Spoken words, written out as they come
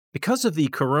Because of the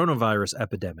coronavirus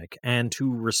epidemic and to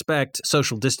respect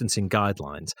social distancing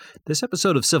guidelines, this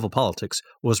episode of Civil Politics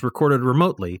was recorded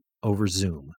remotely over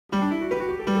Zoom.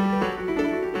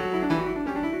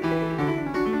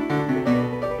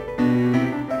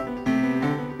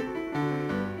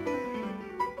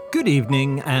 Good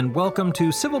evening and welcome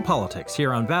to Civil Politics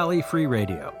here on Valley Free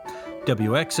Radio,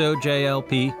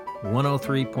 WXOJLP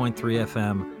 103.3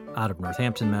 FM out of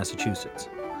Northampton, Massachusetts.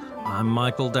 I'm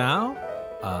Michael Dow.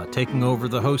 Taking over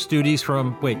the host duties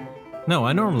from... Wait, no,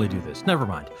 I normally do this. Never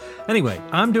mind. Anyway,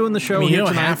 I'm doing the show here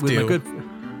tonight with my good...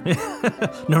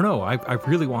 No, I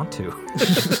really want to.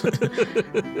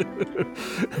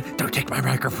 Don't take my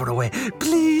microphone away.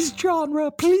 Please, genre,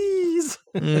 please.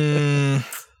 All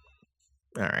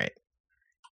right.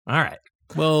 And,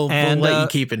 Well, we'll let you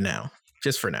keep it now,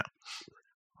 just for now.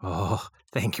 Oh,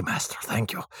 thank you, Master.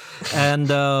 Thank you.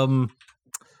 And,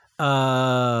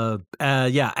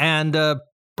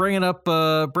 bringing up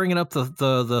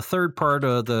the third part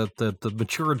of the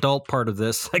mature adult part of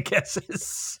this, I guess,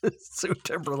 is Sue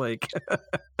Timberlake.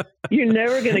 You're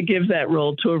never going to give that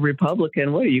role to a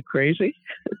Republican. What are you, crazy?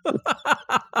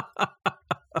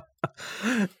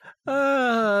 There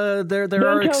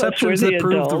are exceptions that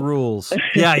prove the rules.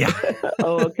 Yeah.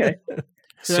 Oh, okay.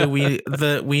 So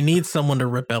we need someone to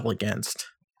rebel against.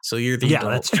 So you're the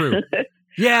adult. That's true.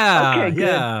 Yeah. Okay, good.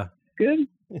 Yeah. Good.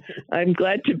 I'm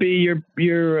glad to be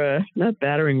your not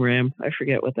battering ram. I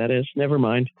forget what that is. Never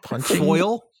mind.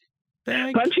 Foil?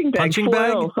 Punching bag. Punching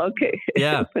foil. bag? Okay.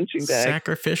 Yeah. Punching bag.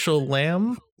 Sacrificial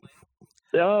lamb?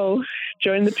 Oh,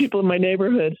 join the people in my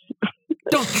neighborhood.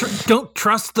 Don't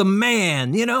trust the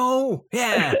man, you know?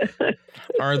 Yeah.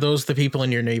 Are those the people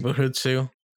in your neighborhood, Sue?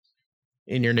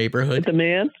 In your neighborhood? The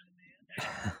man?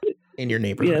 In your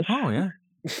neighborhood. Yes. Oh, yeah.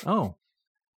 Oh.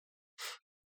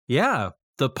 Yeah.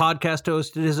 The podcast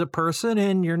host is a person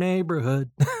in your neighborhood.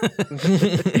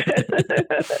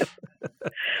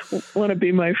 Want to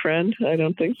be my friend? I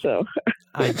don't think so.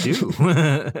 I do.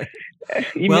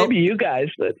 Maybe you guys,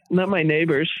 but not my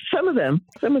neighbors. Some of them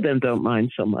don't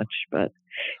mind so much, but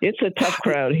it's a tough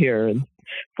crowd here in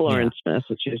Florence,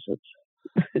 Massachusetts.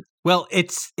 Well,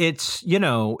 it's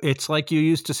it's like you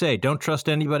used to say, don't trust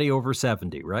anybody over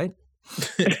 70, right?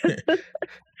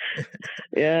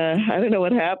 Yeah, I don't know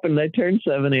what happened. I turned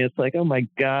 70. It's like, oh my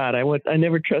God, I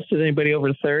never trusted anybody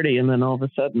over 30, and then all of a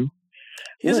sudden,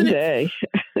 one day.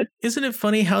 Isn't it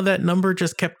funny how that number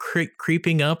just kept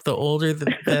creeping up the older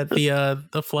that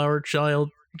the flower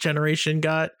child generation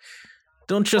got?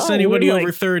 Don't trust anybody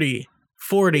over 30,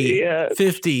 40,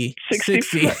 50,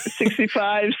 60.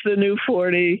 65's the new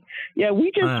 40. Yeah,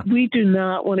 we do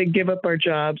not want to give up our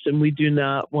jobs, and we do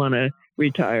not want to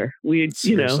retire.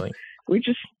 Seriously. We're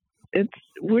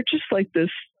just like this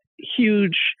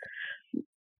huge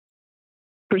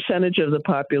percentage of the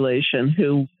population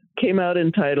who came out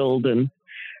entitled and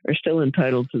are still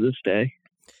entitled to this day.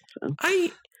 So.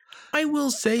 I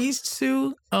will say,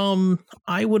 Sue,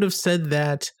 I would have said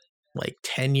that like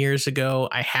 10 years ago.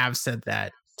 I have said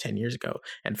that 10 years ago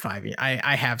and 5 years.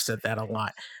 I have said that a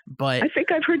lot, but I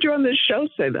think I've heard you on this show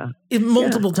say that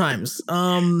multiple times.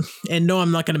 And no,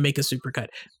 I'm not going to make a supercut,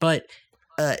 but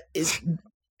it's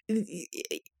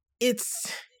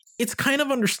kind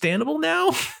of understandable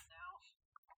now.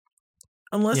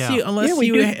 Unless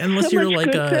you're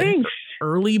like a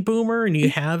early boomer and you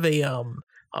have a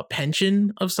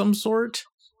pension of some sort,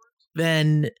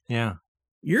 then y'all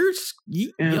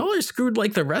are screwed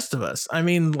like the rest of us. I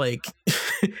mean, like,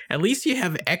 at least you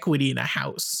have equity in a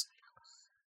house.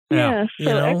 Yeah,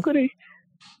 so equity.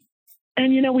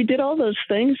 And, we did all those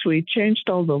things. We changed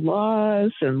all the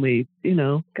laws and we,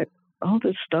 got all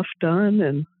this stuff done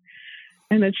and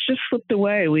it's just slipped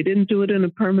away. We didn't do it in a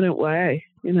permanent way.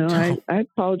 I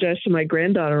apologize to my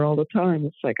granddaughter all the time.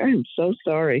 It's like, I am so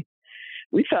sorry.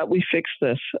 We thought we fixed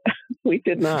this. We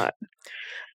did not.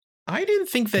 I didn't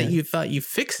think that you thought you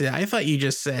fixed it. I thought you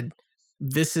just said,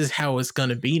 this is how it's going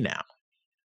to be now.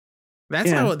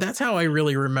 That's how I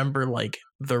really remember like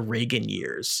the Reagan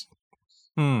years.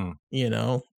 Or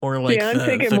like I'm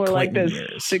thinking the more Clinton like the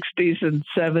years. 60s and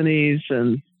 70s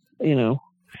and,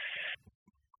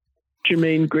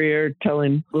 Jermaine Greer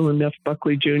telling William F.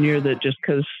 Buckley Jr. that just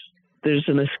because there's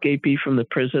an escapee from the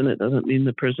prison, it doesn't mean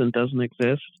the prison doesn't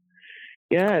exist.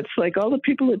 Yeah, it's like all the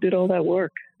people that did all that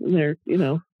work. And they're,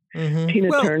 Tina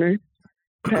Turner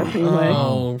passing away.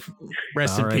 Oh,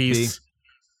 rest in peace.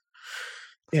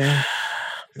 Yeah.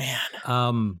 Man.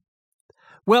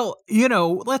 Well,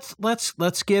 let's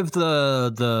give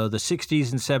the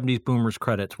 60s and 70s boomers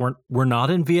credits. We're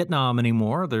not in Vietnam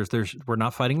anymore. We're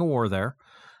not fighting a war there.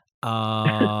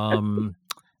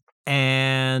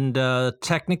 And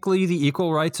technically, the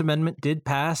Equal Rights Amendment did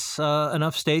pass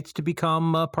enough states to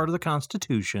become part of the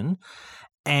Constitution.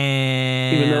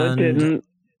 And even though it didn't.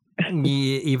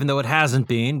 Even though it hasn't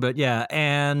been, but yeah.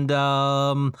 And,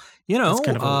 That's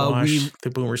kind of a wash.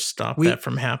 The boomers stopped that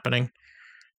from happening.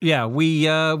 Yeah, we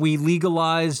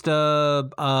legalized, abortion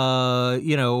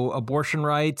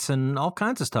rights and all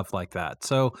kinds of stuff like that.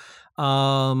 So,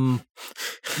 yeah,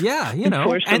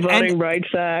 Enforced the Voting Rights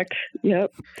Act.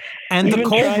 Yep. And even the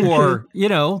Cold War,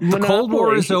 the Cold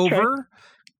War is over.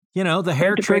 The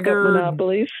hair trigger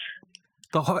monopolies.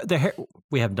 The hair,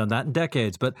 we haven't done that in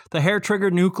decades, but the hair trigger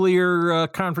nuclear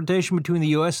confrontation between the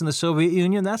U.S. and the Soviet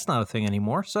Union, that's not a thing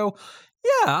anymore. So,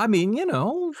 yeah, I mean,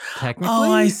 technically.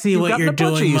 Oh, I see what you're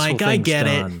doing, Mike. I get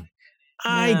it.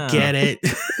 I get it.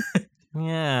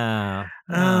 Yeah.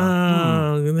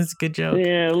 Oh, that's a good joke.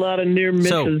 Yeah, a lot of near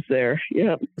misses there.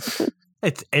 Yep.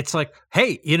 It's like,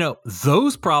 hey,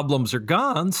 those problems are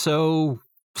gone, so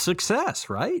success,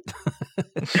 right?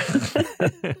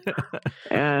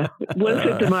 What is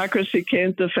it? Democracy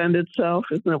can't defend itself.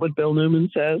 Isn't that what Bill Newman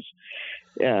says?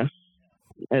 Yeah.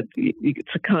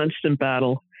 It's a constant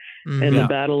battle, and the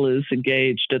battle is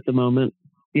engaged at the moment.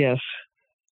 Yes.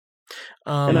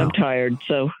 And I'm tired,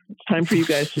 so it's time for you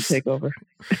guys to take over.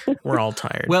 We're all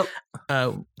tired. Well,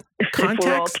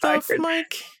 contact stuff, tired.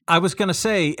 Mike? I was going to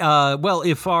say,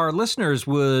 if our listeners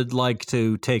would like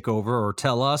to take over or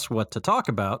tell us what to talk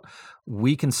about,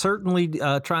 we can certainly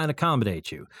try and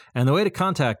accommodate you. And the way to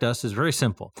contact us is very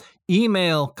simple.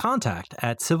 Email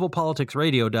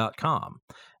contact@civilpoliticsradio.com.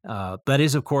 That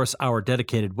is, of course, our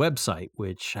dedicated website,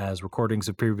 which has recordings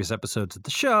of previous episodes of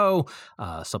the show,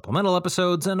 supplemental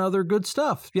episodes, and other good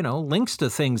stuff. Links to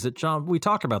things that we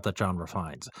talk about that John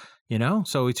refines.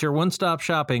 So it's your one-stop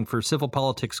shopping for civil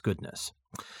politics goodness.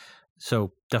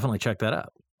 So definitely check that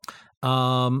out.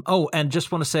 And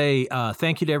just want to say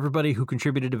thank you to everybody who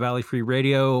contributed to Valley Free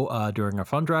Radio during our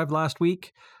fund drive last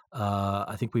week.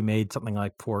 I think we made something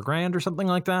like $4,000 or something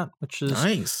like that, which is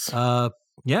nice.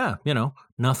 Yeah,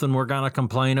 nothing we're going to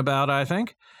complain about, I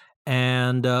think.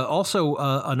 And also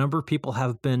a number of people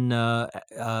have been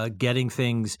getting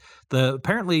things.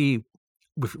 Apparently,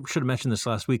 we should have mentioned this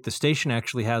last week, the station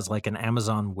actually has like an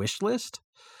Amazon wish list.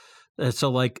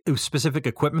 So like it was specific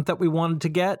equipment that we wanted to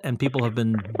get, and people have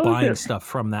been buying stuff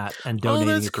from that and donating.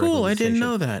 Oh, that's cool. I didn't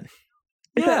know that.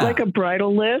 Is that like a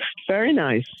bridal list? Very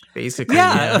nice. Basically,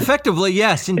 yeah. Effectively,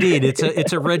 yes, indeed.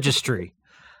 It's a registry.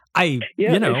 If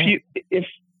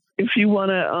you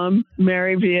want to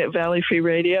marry via Valley Free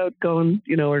Radio, go and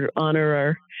or honor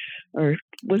our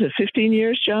was it 15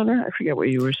 years, John? I forget what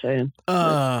you were saying.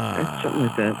 Something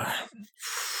like that.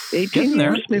 18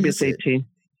 years, maybe it's 18.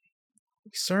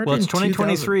 It's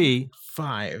 2023.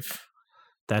 5.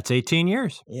 That's 18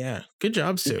 years. Yeah, good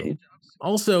job, Sue. 18.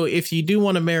 Also, if you do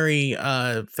want to marry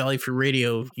Valley Free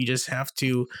Radio, you just have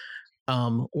to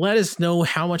let us know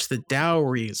how much the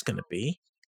dowry is going to be.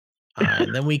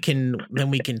 And then we can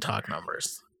talk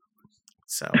numbers.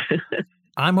 So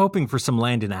I'm hoping for some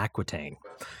land in Aquitaine.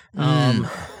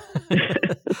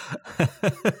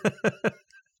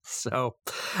 So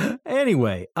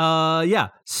anyway, yeah.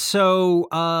 So,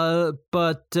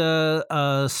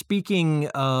 speaking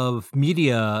of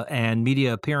media and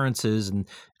media appearances and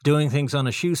doing things on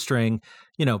a shoestring,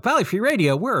 Valley Free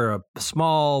Radio, we're a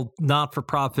small,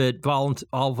 not-for-profit,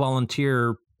 all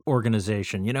volunteer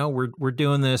organization. We're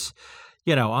doing this,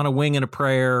 on a wing and a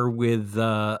prayer with,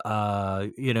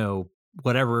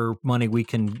 whatever money we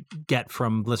can get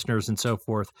from listeners and so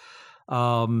forth.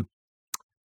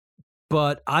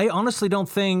 But I honestly don't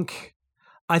think,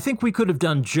 I think we could have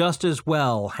done just as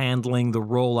well handling the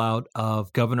rollout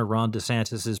of Governor Ron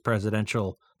DeSantis's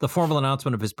the formal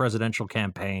announcement of his presidential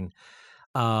campaign,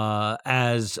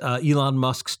 as Elon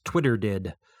Musk's Twitter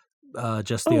did.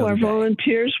 Just the other day. Our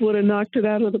volunteers would have knocked it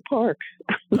out of the park.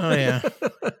 Oh, yeah.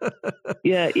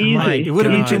 Yeah, easy. It would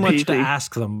have been too much to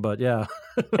ask them, but yeah.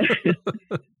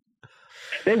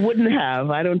 They wouldn't have.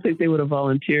 I don't think they would have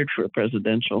volunteered for a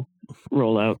presidential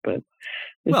rollout, but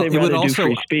it would also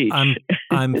do free speech.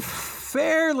 I'm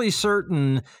fairly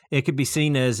certain it could be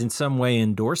seen as in some way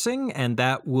endorsing, and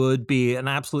that would be an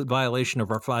absolute violation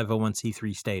of our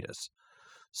 501c3 status.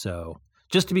 So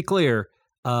just to be clear,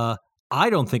 I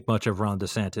don't think much of Ron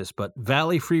DeSantis, but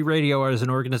Valley Free Radio as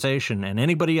an organization and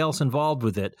anybody else involved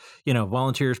with it,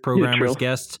 volunteers, programmers,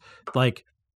 guests, like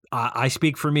I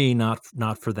speak for me, not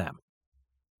for them.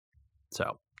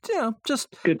 So,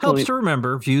 just good helps point. to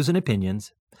remember views and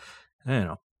opinions.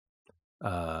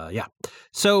 Yeah.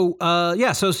 So,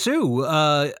 So Sue,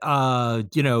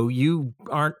 you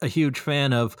aren't a huge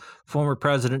fan of former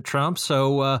President Trump.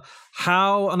 So,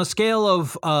 how, on a scale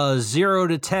of 0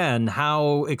 to 10,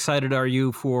 how excited are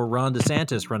you for Ron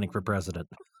DeSantis running for president?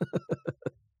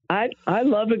 I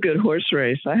love a good horse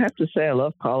race. I have to say, I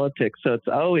love politics, so it's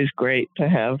always great to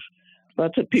have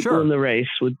lots of people in the race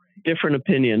with different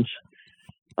opinions.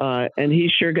 And he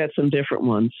sure got some different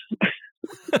ones.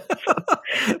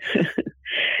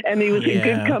 And he was in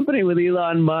good company with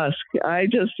Elon Musk. I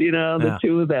just, the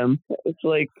two of them. It's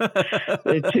like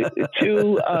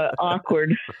two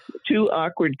awkward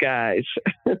guys.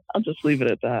 I'll just leave it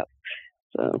at that.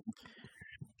 So,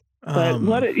 but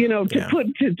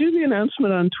to do the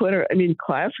announcement on Twitter, I mean,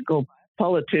 classical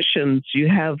politicians, you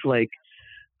have like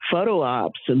photo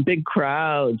ops and big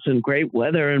crowds and great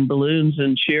weather and balloons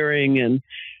and cheering and,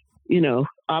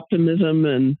 optimism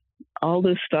and all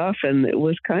this stuff. And it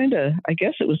was I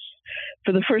guess it was,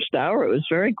 for the first hour, it was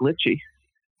very glitchy.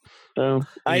 So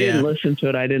I didn't listen to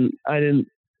it. I didn't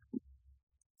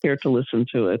care to listen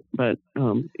to it, but,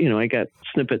 I got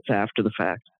snippets after the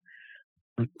fact.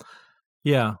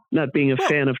 Yeah. Not being a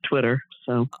fan of Twitter.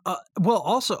 So,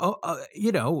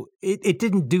 it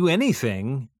didn't do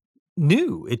anything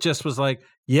new. It just was like,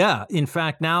 in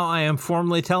fact, now I am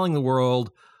formally telling the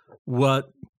world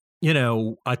what,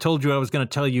 I told you I was going to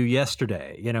tell you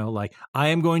yesterday, like I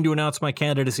am going to announce my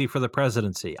candidacy for the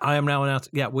presidency. I am now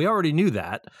announcing. Yeah, we already knew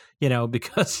that,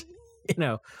 because,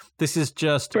 this is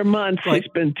just for months he's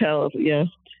been telling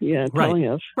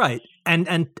us. Right. And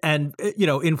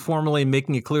informally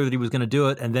making it clear that he was going to do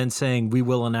it and then saying we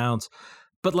will announce.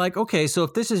 But like, okay, so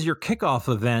if this is your kickoff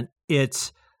event,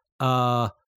 it's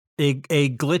a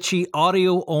glitchy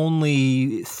audio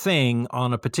only thing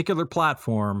on a particular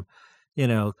platform.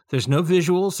 There's no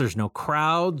visuals, there's no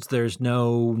crowds, there's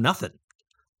no nothing.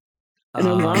 And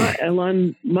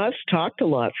Elon Musk talked a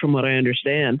lot, from what I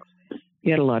understand. He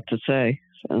had a lot to say.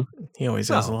 So he always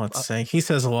has a lot to say. He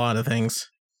says a lot of things.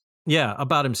 Yeah,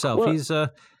 about himself. Well,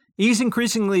 he's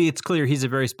increasingly, it's clear he's a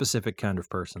very specific kind of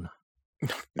person.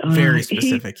 Very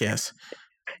specific, yes.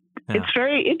 Yeah. It's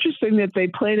very interesting that they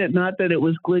played it, not that it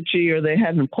was glitchy or they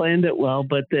hadn't planned it well,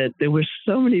 but that there were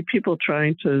so many people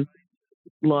trying to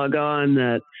log on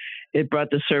that it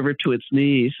brought the server to its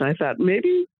knees. I thought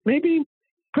maybe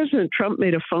President Trump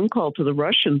made a phone call to the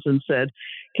Russians and said,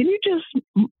 can you just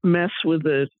mess with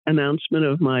the announcement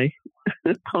of my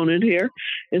opponent here?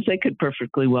 As they could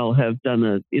perfectly well have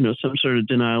done some sort of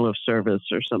denial of service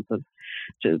or something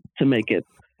to make it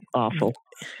awful.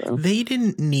 So. They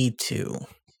didn't need to.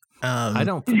 I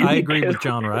agree with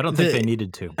John. I don't think they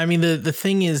needed to. I mean, the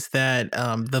thing is that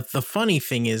the funny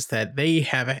thing is that they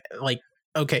have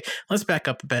okay, let's back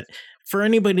up a bit. For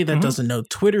anybody that doesn't know,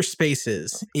 Twitter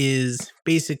Spaces is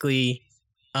basically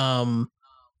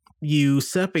you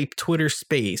set up a Twitter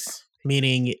space,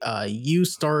 meaning you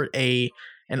start an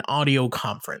audio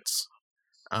conference.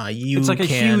 It's like a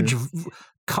huge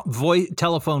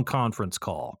telephone conference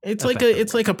call. It's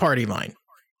like a party line.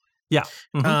 Yeah.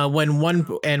 When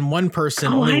one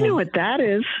person. I know what that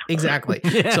is. Exactly.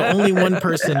 So only one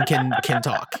person can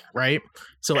talk, right?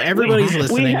 So everybody's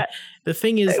listening. The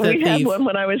thing is that we had one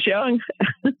when I was young.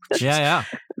 Yeah.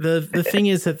 The thing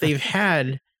is that they've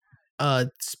had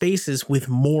spaces with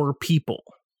more people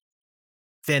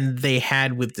than they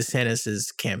had with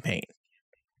DeSantis's campaign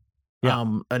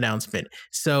announcement.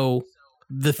 So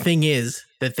the thing is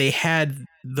that they had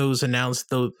those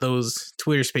those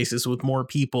Twitter spaces with more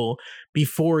people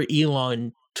before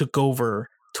Elon took over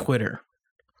Twitter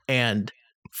and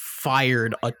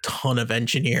fired a ton of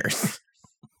engineers.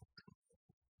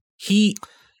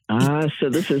 So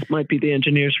this might be the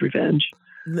engineer's revenge.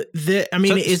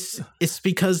 It's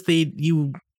because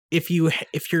if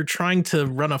you're trying to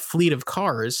run a fleet of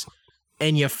cars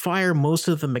and you fire most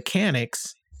of the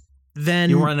mechanics,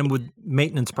 then you run them with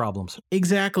maintenance problems.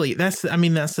 Exactly. That's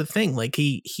the thing. Like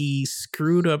he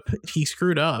screwed up,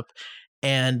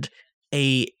 and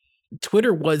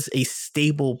Twitter was a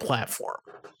stable platform.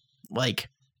 Like,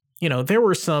 there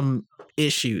were some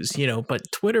issues, but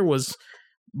Twitter was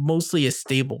mostly a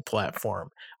stable platform.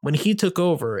 When he took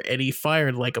over and he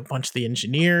fired like a bunch of the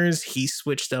engineers, he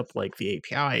switched up like the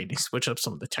API and he switched up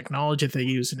some of the technology they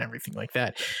use and everything like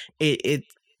that. It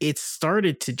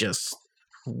started to just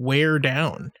wear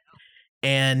down,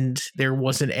 and there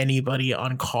wasn't anybody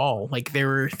on call. Like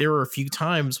there were a few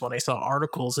times when I saw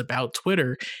articles about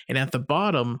Twitter, and at the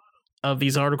bottom of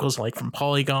these articles, like from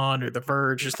Polygon or The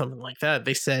Verge or something like that,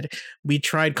 they said, we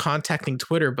tried contacting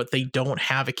Twitter, but they don't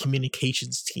have a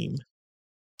communications team.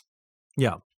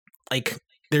 Yeah. Like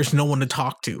there's no one to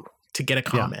talk to get a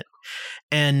comment.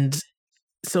 And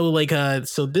so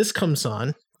this comes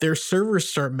on, their servers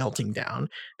start melting down.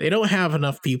 They don't have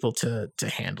enough people to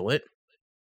handle it.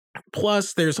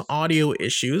 Plus, there's audio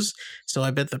issues. So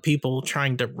I bet the people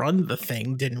trying to run the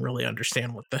thing didn't really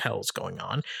understand what the hell is going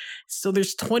on. So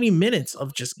there's 20 minutes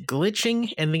of just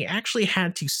glitching, and they actually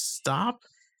had to stop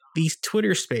these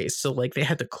Twitter Space. So like they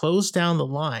had to close down the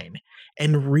line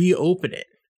and reopen it.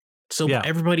 So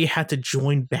everybody had to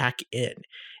join back in.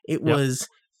 It was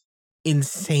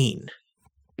insane.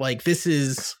 Like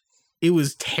it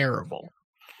was terrible.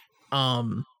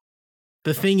 The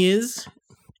thing is,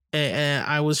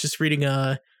 I was just reading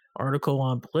a article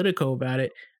on Politico about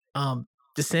it.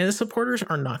 DeSantis supporters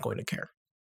are not going to care.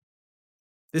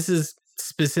 This is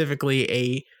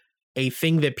specifically a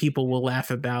thing that people will laugh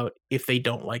about if they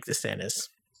don't like DeSantis.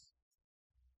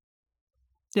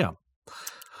 Yeah.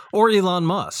 Or Elon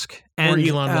Musk. I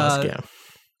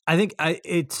think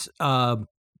it's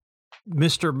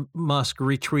Mr. Musk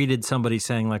retweeted somebody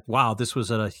saying like, wow, this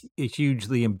was a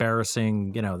hugely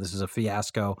embarrassing, this is a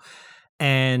fiasco.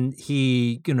 And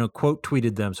he, quote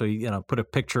tweeted them. So he, put a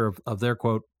picture of their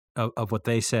quote of what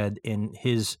they said in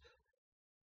his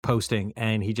posting.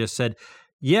 And he just said,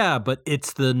 yeah, but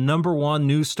it's the number one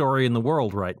news story in the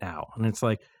world right now. And it's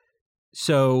like,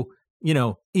 so,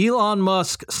 Elon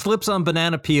Musk slips on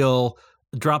banana peel,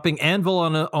 dropping anvil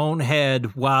on his own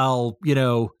head while,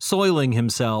 soiling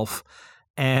himself.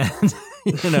 And,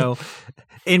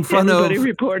 in front everybody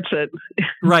reports it.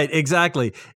 Right,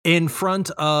 exactly. In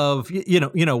front of,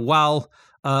 while,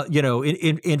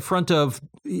 in front of,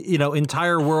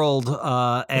 entire world.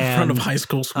 And in front of high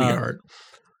school sweetheart.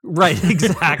 Right,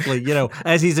 exactly.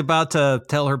 As he's about to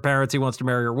tell her parents he wants to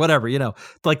marry her, whatever,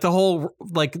 like the whole,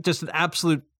 like just an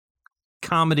absolute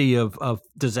comedy of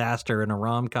disaster in a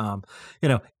rom-com.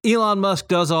 Elon Musk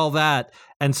does all that.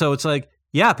 And so it's like,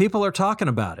 yeah, people are talking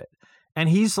about it. And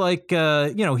he's like,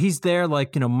 he's there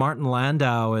like, Martin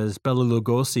Landau as Bela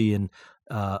Lugosi in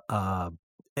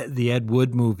the Ed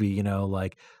Wood movie,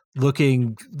 like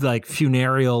looking like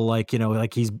funereal, like,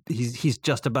 like he's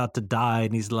just about to die.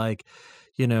 And he's like,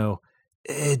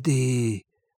 Eddie,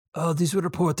 oh, these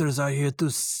reporters are here to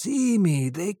see me.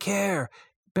 They care.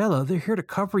 Bella, they're here to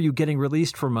cover you getting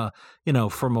released from a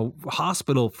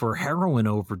hospital for heroin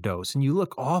overdose. And you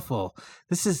look awful.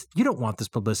 You don't want this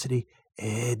publicity.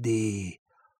 Eddie,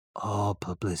 all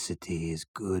publicity is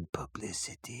good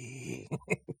publicity.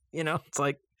 It's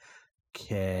like,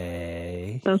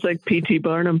 okay. Sounds like P.T.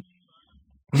 Barnum.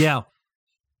 Yeah.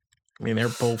 I mean, they're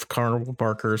both carnival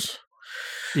barkers.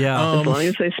 Yeah. As long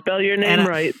as they spell your name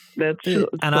right, that's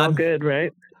all good,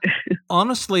 right?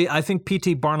 Honestly, I think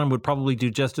P.T. Barnum would probably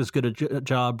do just as good a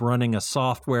job running a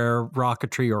software,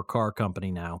 rocketry, or car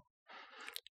company now.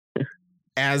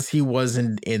 As he was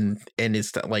in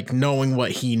his, like, knowing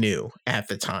what he knew at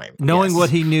the time. Knowing what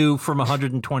he knew from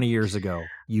 120 years ago.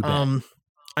 You bet.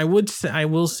 I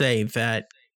will say that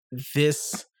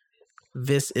this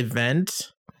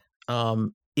event,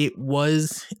 it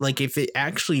was like, if it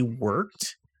actually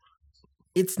worked,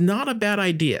 it's not a bad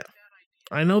idea.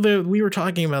 I know that we were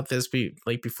talking about this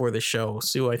before the show.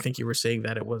 Sue, I think you were saying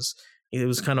that it was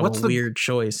kind of weird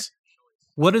choice.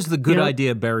 What is the good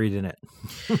idea buried in it?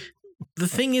 The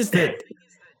thing is that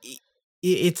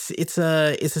it's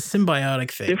a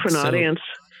symbiotic thing. Different audience.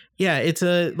 Yeah, it's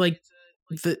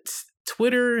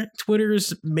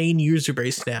Twitter's main user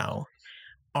base now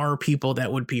are people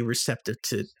that would be receptive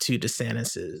to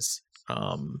DeSantis's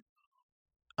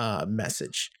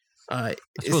message.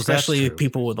 Especially if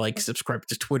people would like subscribe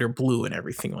to Twitter Blue and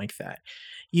everything like that.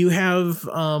 You have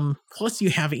plus you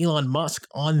have Elon Musk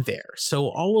on there, so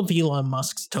all of Elon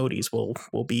Musk's toadies will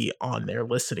be on there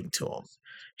listening to him,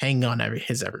 hanging on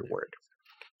his every word.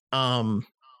 And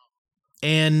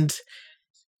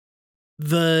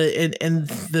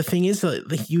the thing is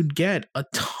that you'd get a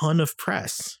ton of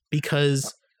press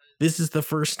because this is the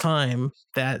first time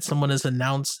that someone has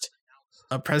announced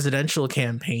a presidential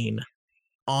campaign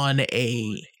on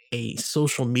a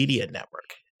social media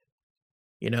network.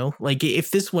 Like if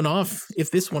this went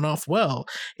off well,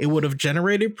 it would have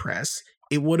generated press.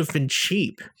 It would have been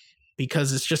cheap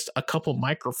because it's just a couple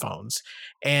microphones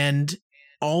and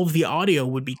all of the audio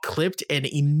would be clipped and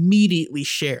immediately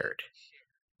shared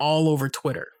all over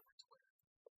Twitter.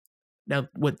 Now,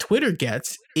 what Twitter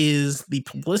gets is the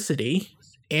publicity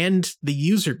and the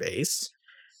user base.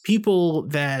 People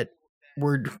that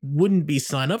wouldn't be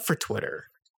signed up for Twitter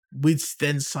would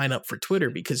then sign up for Twitter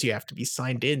because you have to be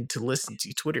signed in to listen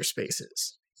to Twitter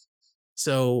Spaces.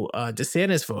 So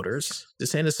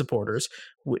DeSantis supporters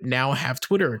would now have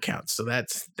Twitter accounts. So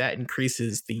that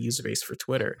increases the user base for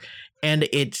Twitter. And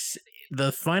it's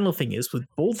the final thing is with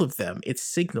both of them, it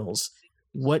signals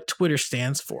what Twitter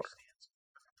stands for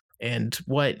and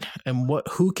who's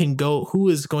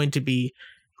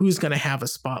going to have a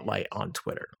spotlight on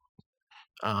Twitter.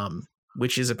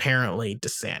 Which is apparently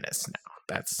DeSantis now.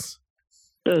 That's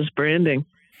branding.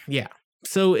 Yeah.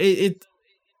 So there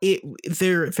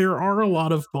are a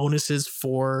lot of bonuses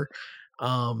for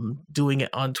doing it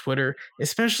on Twitter,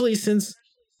 especially since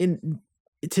in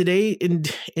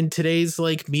today's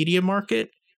like media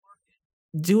market,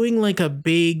 doing like a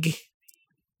big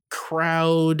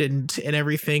crowd and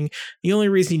everything, the only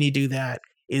reason you do that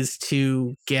is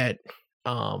to get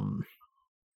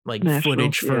like national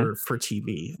footage for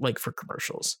TV, like for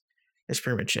commercials. That's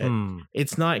pretty much it.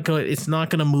 It's not going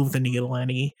to move the needle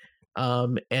any.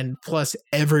 And plus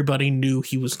everybody knew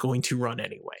he was going to run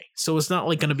anyway. So it's not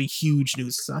like going to be huge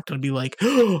news. It's not going to be like,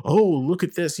 oh, look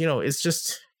at this. It's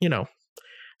just,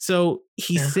 so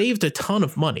he saved a ton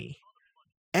of money.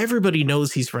 Everybody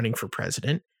knows he's running for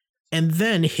president. And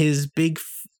then he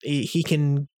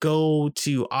can go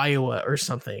to Iowa or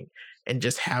something and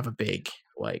just have a big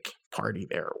like party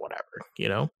there or whatever,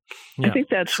 Yeah. I think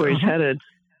that's where he's headed.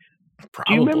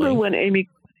 Probably. Do you remember when Amy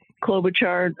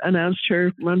Klobuchar announced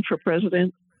her run for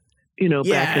president?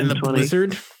 Back in the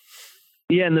blizzard.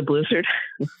 Yeah, in the blizzard.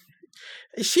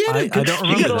 She had she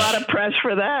got a lot of press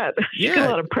for that. She got a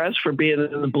lot of press for being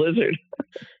in the blizzard.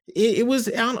 It was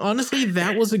honestly,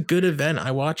 that was a good event.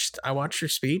 I watched her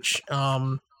speech.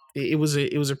 It was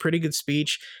a pretty good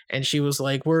speech, and she was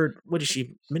like, what is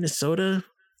she? Minnesota,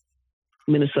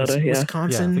 yeah.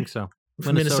 Wisconsin. Yeah, I think so.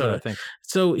 Minnesota, I think.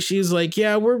 So she's like,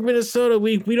 yeah, we're Minnesota.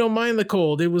 We don't mind the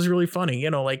cold. It was really funny.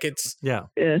 Like it's yeah.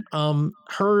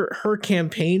 Her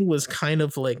campaign was kind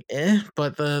of like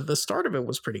but the start of it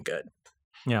was pretty good.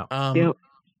 Yeah.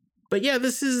 But yeah,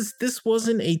 this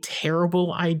wasn't a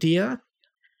terrible idea.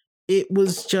 It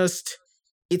was just,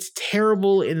 it's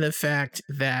terrible in the fact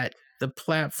that the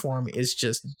platform is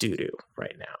just doo-doo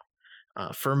right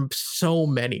now, for so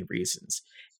many reasons.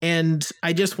 And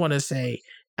I just want to say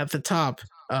at the top,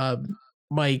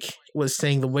 Mike was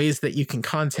saying the ways that you can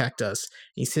contact us.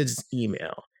 He said his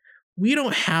email. We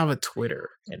don't have a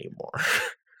Twitter anymore.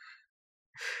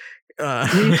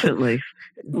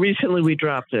 Recently we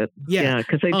dropped it. Yeah,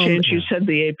 because they changed. You said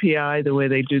the API, the way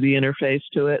they do the interface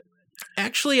to it.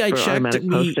 Actually, I checked.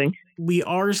 We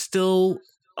were still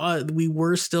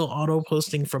auto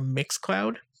posting from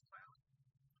Mixcloud.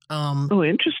 Oh,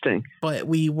 interesting. But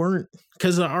we weren't,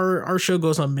 because our show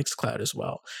goes on Mixcloud as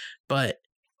well. But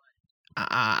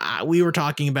we were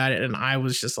talking about it, and I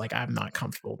was just like, I'm not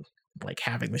comfortable like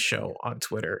having the show on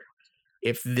Twitter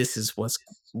if this is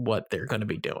what they're going to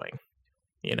be doing.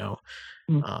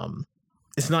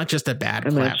 It's not just a bad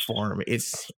platform.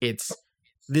 It's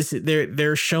this.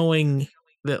 They're showing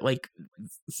that like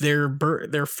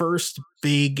their first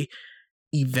big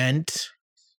event,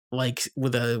 like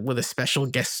with a special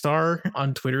guest star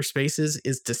on Twitter Spaces,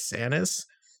 is DeSantis.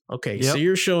 Okay, so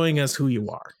you're showing us who you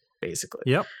are, basically.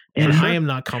 Yep. And I am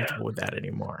not comfortable with that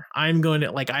anymore. I'm going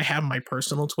to I have my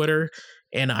personal Twitter,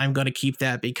 and I'm going to keep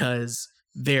that because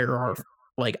there are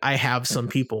I have some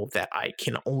people that I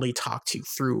can only talk to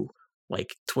through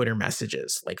like Twitter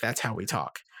messages. Like that's how we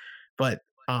talk. But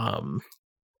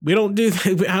we don't do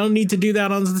that. I don't need to do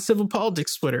that on the Civil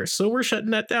Politics Twitter, so we're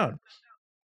shutting that down.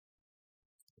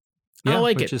 Yeah, I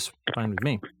like which it. Is fine with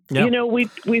me. Yeah. We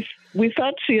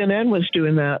thought CNN was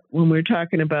doing that when we were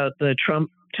talking about the Trump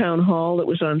town hall that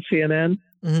was on CNN.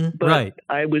 Mm-hmm. But right.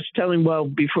 I was telling,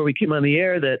 before we came on the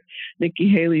air, that Nikki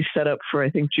Haley set up for, I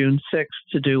think, June 6th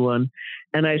to do one.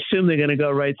 And I assume they're going to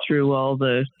go right through all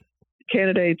the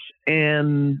candidates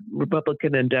and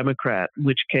Republican and Democrat, in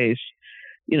which case,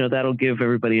 that'll give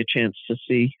everybody a chance to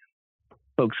see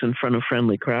folks in front of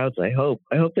friendly crowds. I hope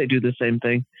they do the same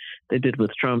thing they did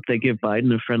with Trump. They give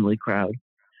Biden a friendly crowd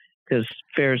because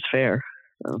fair is fair.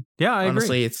 So. Yeah, I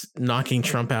honestly agree. It's knocking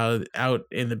Trump out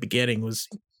in the beginning was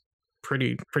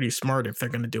pretty smart if they're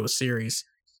going to do a series.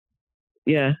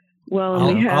 Yeah.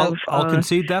 Well, I'll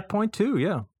concede that point too.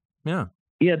 Yeah. Yeah.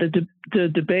 Yeah. The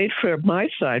debate for my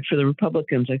side, for the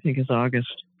Republicans, I think is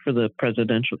August for the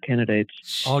presidential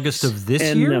candidates. August of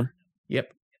this year?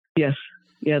 Yep. Yes.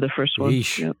 Yeah. The first one.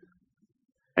 Yep.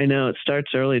 I know it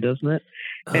starts early, doesn't it?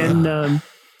 And,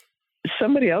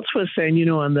 somebody else was saying,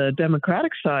 on the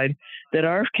Democratic side, that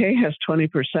RFK has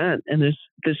 20%, and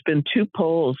there's been two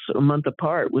polls a month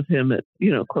apart with him at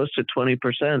close to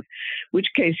 20%. Which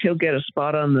case he'll get a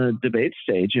spot on the debate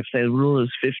stage if the rule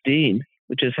is 15,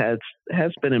 which has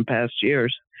been in past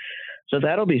years. So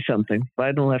that'll be something.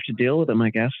 Biden will have to deal with him, I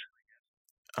guess.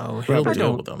 Oh, he'll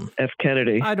deal with him. F.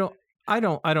 Kennedy. I don't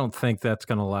think that's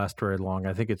going to last very long.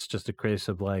 I think it's just a case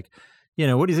of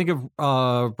what do you think of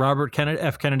Robert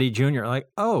F. Kennedy Jr.? Like,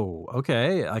 oh,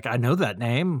 okay, like I know that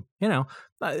name.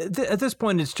 At this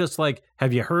point, it's just like,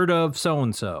 have you heard of so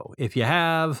and so? If you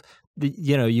have,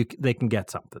 they can get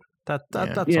something. That's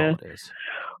all it is.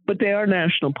 But they are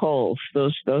national polls.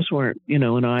 Those weren't, in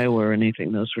Iowa or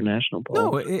anything. Those were national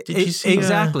polls. No,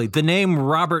 exactly. The name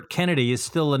Robert Kennedy is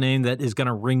still a name that is going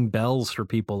to ring bells for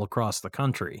people across the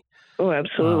country. Oh,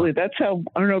 absolutely. That's how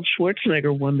Arnold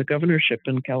Schwarzenegger won the governorship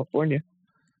in California.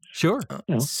 Sure.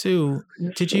 Sue,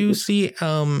 did you see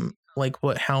how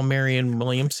Marianne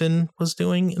Williamson was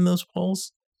doing in those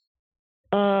polls?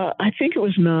 I think it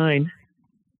was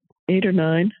 8 or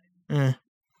 9.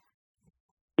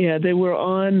 Yeah, they were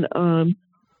on. I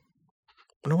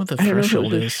wonder what the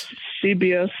threshold is.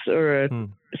 CBS or a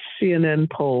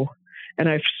CNN poll, and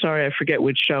I forget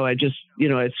which show. I just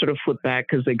I sort of flip back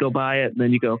because they go by it, and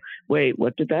then you go, wait,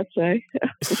 what did that say?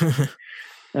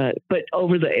 But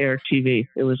over the air TV,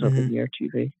 it was over the air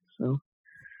TV. So,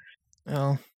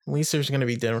 well, at least there's going to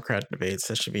be Democrat debates.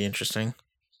 That should be interesting.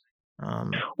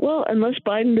 Well, unless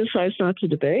Biden decides not to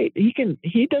debate, he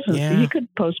doesn't. Yeah. He could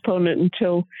postpone it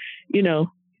until,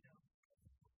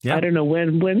 I don't know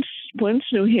when's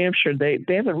New Hampshire. They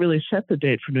haven't really set the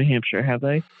date for New Hampshire, have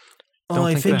they? Oh,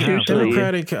 I think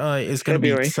Democratic is going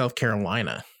to be South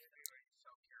Carolina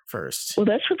first. Well,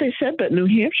 that's what they said, but New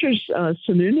Hampshire's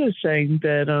Sununu is saying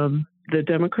that the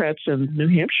Democrats in New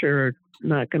Hampshire are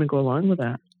not going to go along with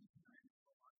that.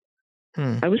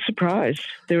 I was surprised.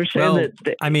 They were saying that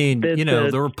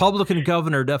the Republican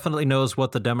governor definitely knows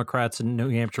what the Democrats in New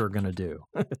Hampshire are going to do.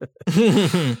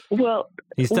 Well,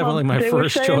 he's definitely my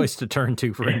first choice to turn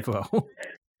to for info.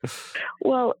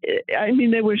 Well,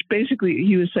 they were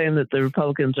he was saying that the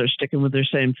Republicans are sticking with their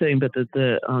same thing, but that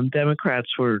the Democrats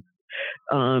were,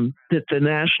 that the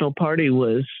National Party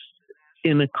was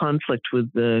in a conflict with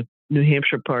the New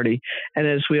Hampshire party. And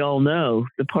as we all know,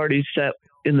 the parties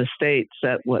in the state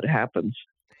set what happens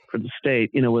for the state,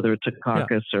 whether it's a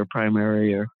caucus or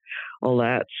primary or all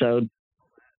that. So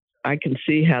I can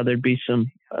see how there'd be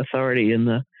some authority in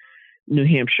the New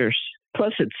Hampshire's.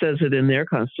 Plus, it says it in their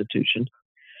constitution,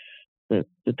 the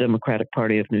Democratic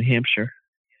Party of New Hampshire,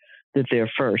 that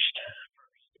they're first.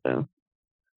 So,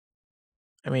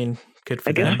 good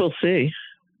for them. I guess we'll see.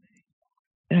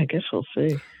 Yeah, I guess we'll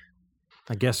see.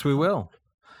 I guess we will.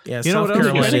 Yeah, South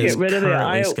Carolina is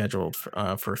currently scheduled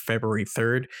for February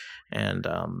 3rd, and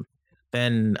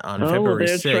then on February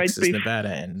 6th is Nevada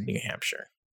and New Hampshire.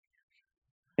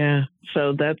 Yeah,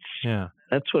 so that's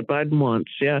what Biden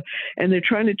wants. Yeah, and they're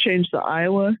trying to change the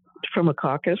Iowa from a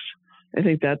caucus. I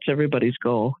think that's everybody's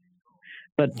goal,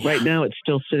 but right now it's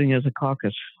still sitting as a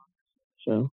caucus.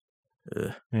 So,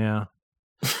 yeah.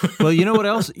 Well, you know what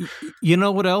else? You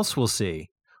know what else we'll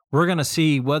see? We're going to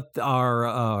see what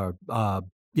our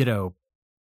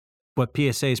what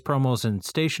PSA's promos and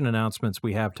station announcements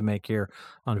we have to make here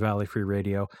on Valley Free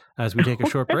Radio as we take a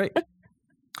short break.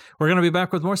 We're going to be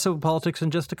back with more civil politics in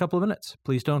just a couple of minutes.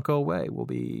 Please don't go away. We'll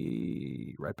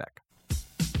be right back.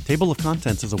 Table of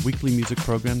Contents is a weekly music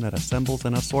program that assembles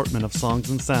an assortment of songs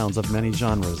and sounds of many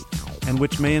genres, and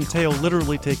which may entail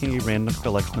literally taking a random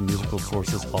collection of musical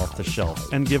sources off the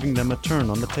shelf and giving them a turn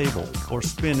on the table or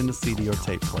spin in the CD or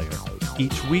tape player.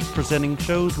 Each week presenting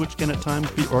shows which can at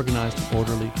times be organized and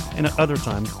orderly, and at other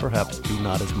times perhaps be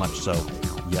not as much so,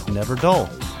 yet never dull.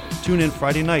 Tune in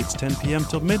Friday nights, 10 p.m.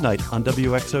 till midnight on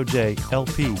WXOJ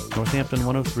LP, Northampton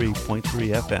 103.3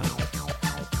 FM.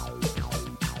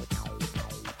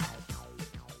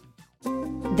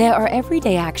 There are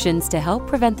everyday actions to help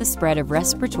prevent the spread of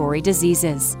respiratory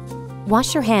diseases.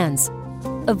 Wash your hands.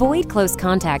 Avoid close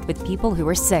contact with people who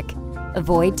are sick.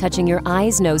 Avoid touching your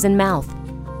eyes, nose, and mouth.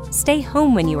 Stay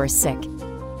home when you are sick.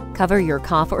 Cover your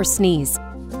cough or sneeze.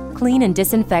 Clean and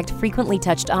disinfect frequently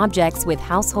touched objects with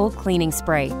household cleaning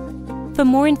spray. For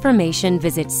more information,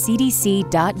 visit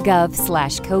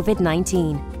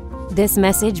cdc.gov/COVID-19. This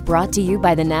message brought to you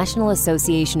by the National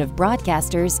Association of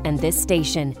Broadcasters and this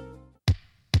station.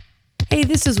 Hey,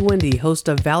 this is Wendy, host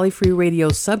of Valley Free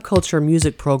Radio's Subculture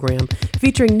Music Program,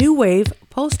 featuring new wave,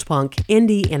 post-punk,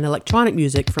 indie, and electronic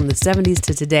music from the 70s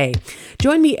to today.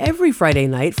 Join me every Friday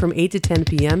night from 8 to 10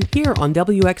 p.m. here on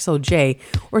WXOJ,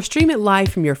 or stream it live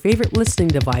from your favorite listening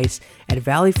device at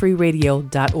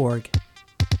valleyfreeradio.org.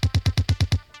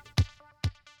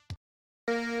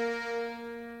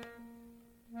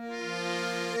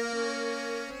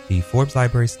 The Forbes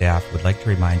Library staff would like to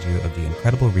remind you of the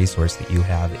incredible resource that you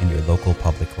have in your local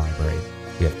public library.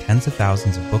 We have tens of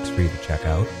thousands of books for you to check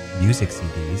out, music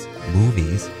CDs,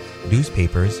 movies,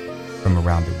 newspapers from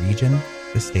around the region,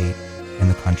 the state, and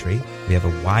the country. We We have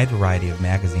a wide variety of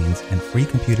magazines and free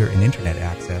computer and internet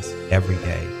access every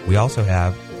day. We also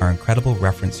have our incredible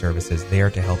reference services there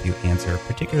to help you answer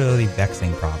particularly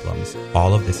vexing problems.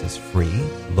 All of this is free,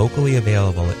 locally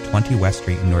available at 20 West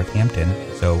Street in Northampton,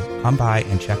 so come by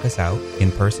and check us out in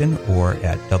person or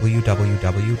at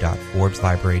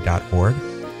www.forbeslibrary.org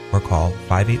or call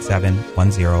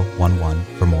 587-1011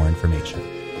 for more information.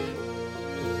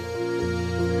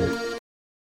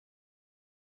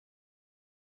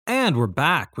 And we're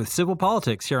back with Civil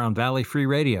Politics here on Valley Free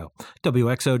Radio,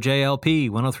 WXOJLP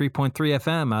 103.3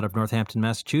 FM out of Northampton,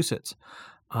 Massachusetts.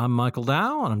 I'm Michael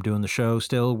Dow, and I'm doing the show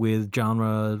still with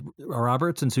John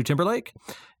Roberts and Sue Timberlake.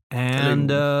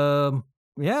 And,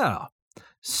 yeah.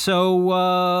 So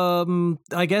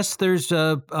I guess there's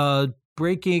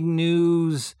breaking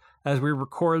news as we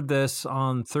record this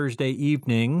on Thursday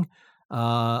evening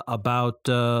about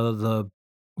the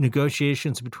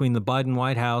negotiations between the Biden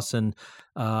White House and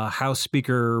House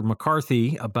Speaker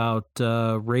McCarthy about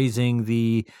raising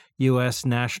the U.S.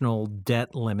 national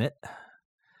debt limit.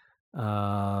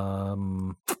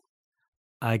 I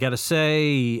got to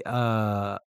say,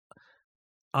 I'm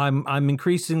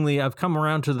increasingly, I've come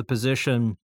around to the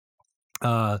position,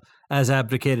 as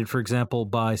advocated, for example,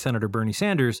 by Senator Bernie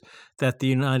Sanders, that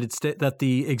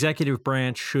the executive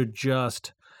branch should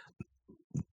just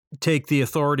take the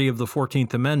authority of the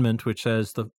 14th Amendment, which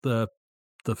says the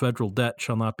federal debt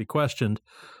shall not be questioned,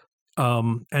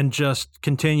 and just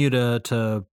continue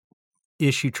to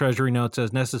issue Treasury notes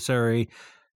as necessary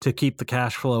to keep the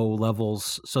cash flow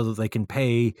levels so that they can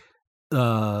pay.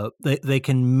 They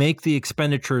can make the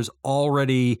expenditures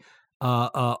already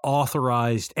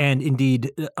authorized and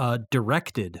indeed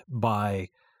directed by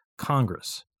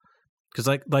Congress.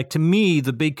 Because, like to me,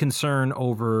 the big concern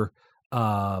over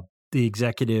the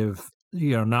executive,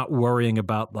 not worrying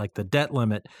about like the debt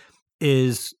limit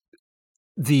is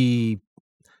the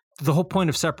whole point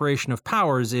of separation of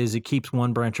powers is it keeps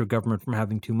one branch of government from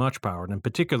having too much power. And in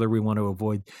particular, we want to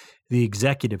avoid the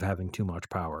executive having too much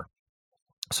power.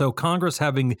 So Congress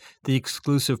having the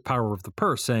exclusive power of the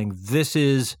purse, saying this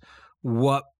is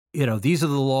what, these are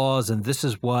the laws and this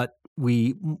is what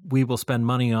we will spend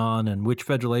money on and which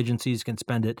federal agencies can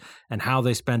spend it and how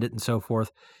they spend it and so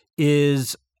forth,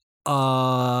 is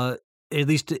at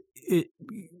least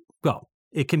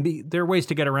it can be, there are ways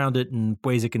to get around it and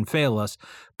ways it can fail us,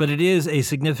 but it is a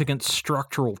significant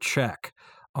structural check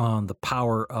on the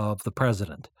power of the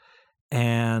president.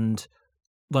 And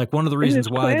like one of the reasons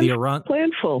why the Iran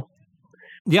planful.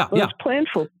 Yeah. It's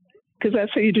planful because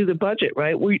that's how you do the budget,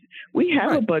 right? We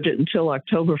have a budget until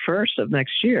October 1st of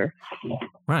next year.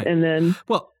 Right. And then,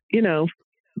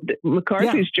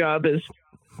 McCarthy's job is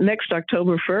next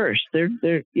October 1st.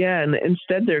 They've.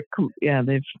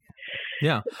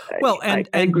 Well, I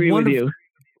agree with you.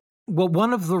 Well,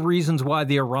 one of the reasons why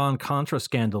the Iran-Contra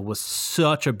scandal was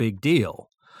such a big deal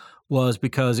was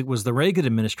because it was the Reagan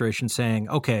administration saying,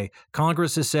 okay,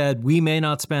 Congress has said we may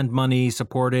not spend money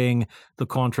supporting the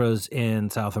Contras in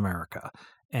South America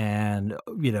and,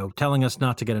 telling us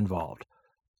not to get involved.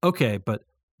 Okay, but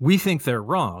we think they're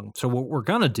wrong. So what we're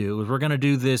going to do is we're going to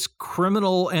do this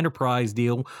criminal enterprise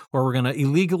deal where we're going to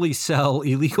illegally sell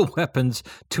illegal weapons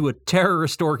to a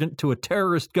terrorist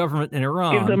government in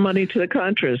Iran. Give the money to the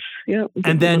Contras. Yeah.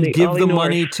 And then give the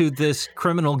money to this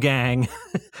criminal gang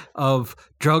of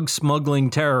drug smuggling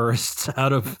terrorists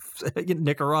out of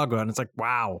Nicaragua. And it's like,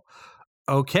 wow,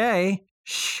 okay,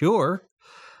 sure.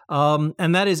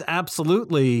 And that is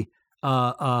absolutely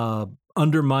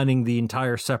undermining the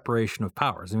entire separation of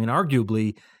powers. I mean,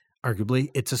 arguably,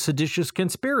 it's a seditious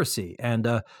conspiracy. And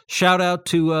shout out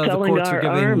to the courts for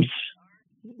giving arms.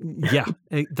 Yeah,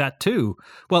 that too.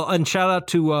 Well, and shout out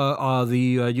to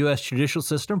the U.S. judicial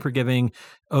system for giving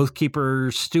Oath Keeper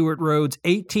Stuart Rhodes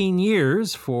 18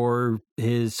 years for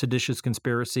his seditious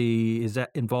conspiracy, his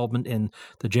involvement in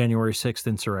the January 6th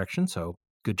insurrection. So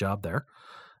good job there.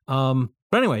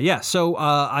 But anyway, yeah. So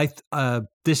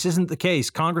this isn't the case.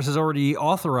 Congress has already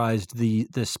authorized the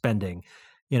spending.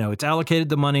 It's allocated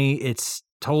the money. It's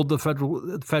told the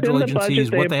federal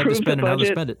agencies what they have to spend and how to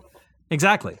spend it.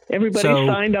 Exactly. Everybody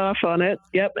signed off on it.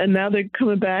 Yep. And now they're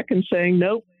coming back and saying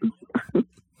nope.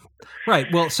 Right.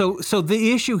 Well, so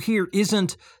the issue here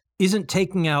isn't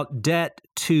taking out debt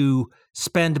to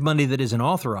spend money that isn't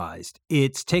authorized.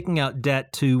 It's taking out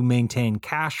debt to maintain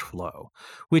cash flow,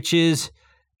 which is.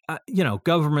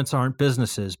 Governments aren't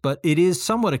businesses, but it is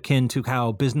somewhat akin to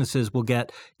how businesses will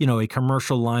get, a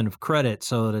commercial line of credit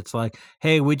so that it's like,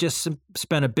 hey, we just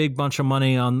spent a big bunch of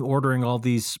money on ordering all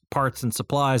these parts and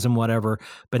supplies and whatever,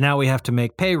 but now we have to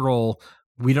make payroll.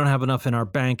 We don't have enough in our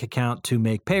bank account to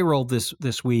make payroll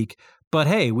this week, but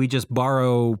hey, we just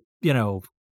borrow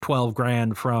 $12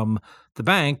 grand from the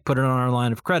bank, put it on our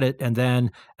line of credit, and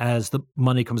then as the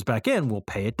money comes back in, we'll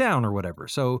pay it down or whatever.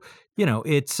 So,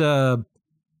 it's the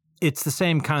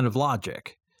same kind of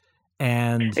logic.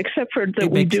 And except for that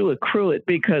we do accrue it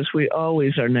because we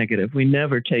always are negative. We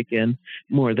never take in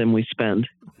more than we spend,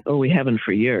 or we haven't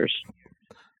for years.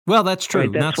 Well, that's true.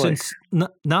 Right,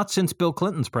 not since Bill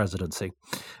Clinton's presidency.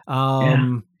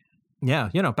 Back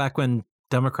when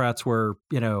Democrats were,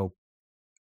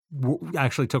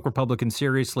 actually took Republicans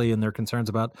seriously in their concerns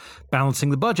about balancing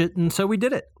the budget, and so we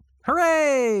did it.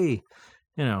 Hooray!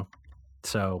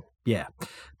 So yeah.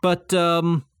 But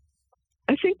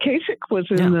I think Kasich was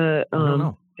in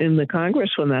the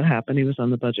Congress when that happened. He was on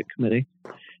the budget committee.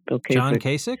 Bill Kasich. John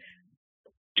Kasich?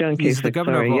 John Kasich. He's the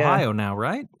governor of Ohio now,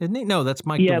 right? Isn't he? No, that's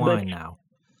Mike DeWine now.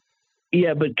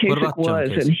 Yeah, but Kasich was,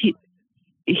 Kasich?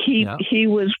 And he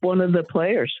was one of the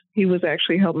players. He was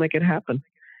actually helped make it happen.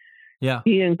 Yeah.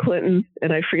 He and Clinton,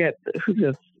 and I forget who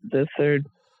the third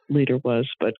leader was,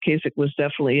 but Kasich was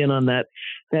definitely in on that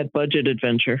budget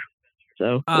adventure.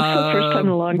 So this was the first time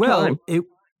in a long time.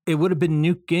 It would have been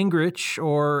Newt Gingrich,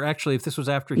 or actually, if this was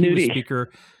after he was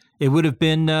Speaker, it would have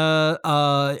been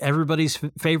everybody's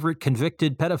favorite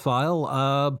convicted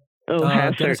pedophile,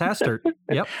 Dennis Hastert.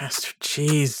 Yep. Hastert,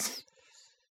 jeez.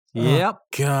 Yep.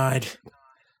 Oh, God.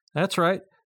 That's right.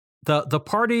 The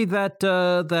party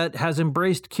that has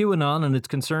embraced QAnon and its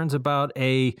concerns about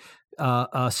a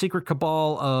secret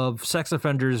cabal of sex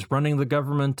offenders running the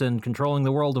government and controlling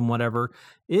the world and whatever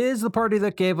is the party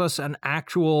that gave us an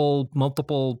actual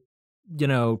multiple,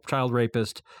 child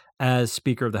rapist as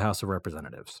Speaker of the House of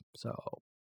Representatives. So,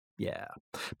 yeah.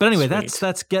 But anyway,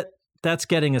 Sweet. that's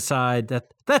getting aside.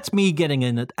 That's me getting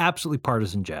an absolutely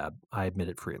partisan jab. I admit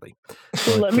it freely.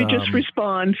 So let me just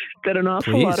respond that an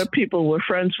awful lot of people were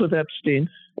friends with Epstein.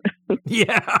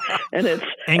 Yeah,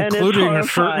 including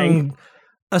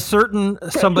a certain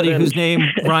somebody whose name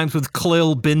rhymes with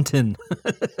Khalil Binton.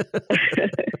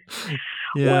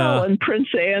 Yeah. Well, and Prince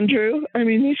Andrew. I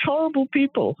mean, these horrible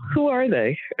people. Who are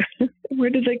they? Where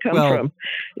did they come from?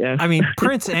 Yeah. I mean,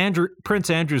 Prince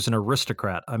Andrew's an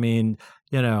aristocrat. I mean,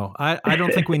 I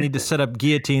don't think we need to set up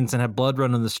guillotines and have blood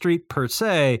run on the street per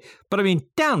se, but I mean,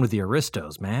 down with the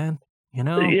aristos, man.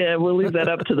 Yeah, we'll leave that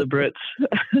up to the Brits.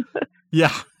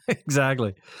 Yeah,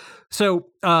 exactly. So,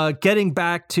 getting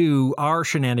back to our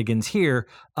shenanigans here.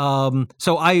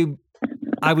 So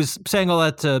I was saying all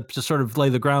that to sort of lay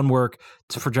the groundwork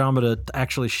for Jamba to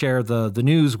actually share the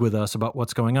news with us about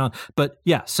what's going on. But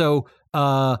yeah, so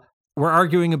we're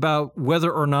arguing about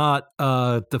whether or not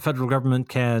the federal government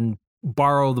can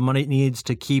borrow the money it needs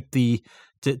to keep the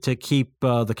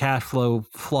cash flow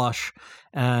flush.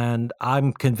 And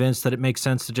I'm convinced that it makes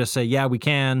sense to just say, yeah, we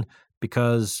can,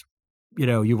 because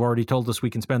you've already told us we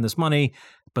can spend this money,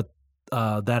 but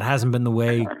that hasn't been the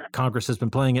way Congress has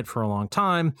been playing it for a long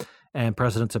time. And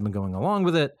presidents have been going along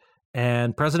with it.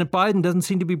 And President Biden doesn't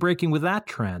seem to be breaking with that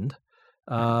trend.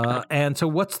 And so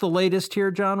what's the latest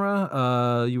here,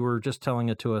 Genre? You were just telling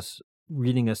it to us,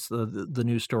 reading us the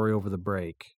news story over the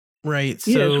break. Right. So,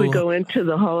 yes, we go into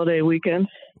the holiday weekend.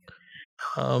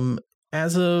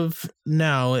 As of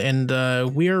now,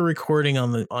 and we are recording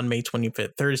on May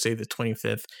 25th, Thursday the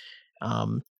 25th.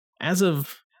 As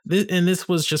of this, and this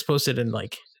was just posted in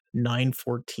like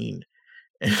 9:14.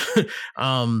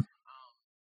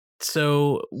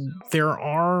 So there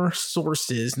are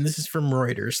sources, and this is from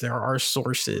Reuters. There are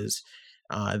sources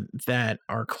that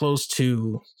are close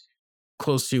to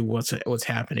what's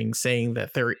happening, saying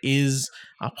that there is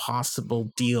a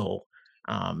possible deal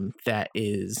that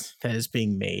is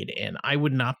being made, and I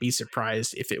would not be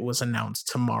surprised if it was announced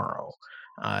tomorrow,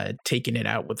 taking it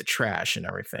out with the trash and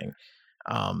everything.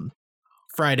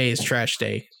 Friday is trash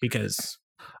day because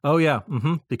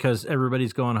because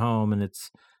everybody's going home, and it's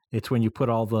when you put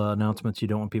all the announcements you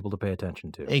don't want people to pay attention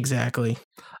to. Exactly.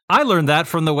 I learned that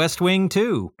from The West Wing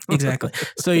too. Exactly.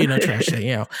 So trash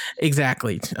day.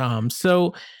 Exactly.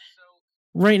 So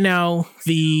right now,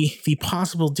 the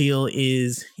possible deal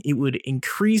is it would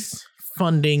increase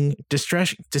funding,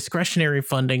 discretionary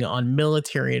funding on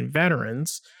military and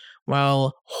veterans,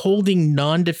 while holding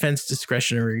non-defense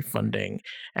discretionary funding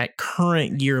at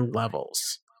current year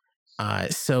levels.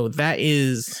 So that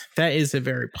is a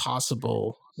very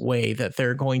possible way that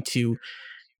they're going to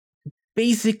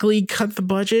basically cut the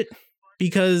budget,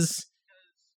 because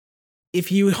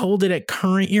if you hold it at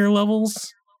current year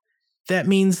levels, that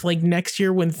means like next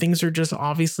year when things are just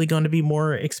obviously going to be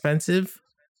more expensive,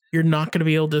 you're not going to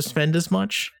be able to spend as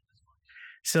much.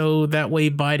 So that way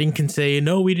Biden can say,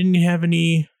 no, we didn't have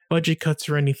any budget cuts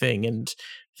or anything. And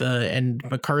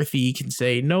McCarthy can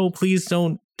say, no, please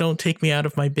don't don't take me out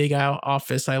of my big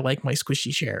office. I like my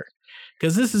squishy chair.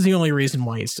 Because this is the only reason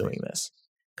why he's doing this.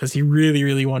 Because he really,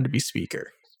 really wanted to be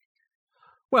speaker.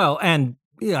 Well, and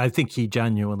I think he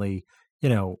genuinely,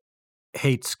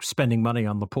 hates spending money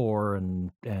on the poor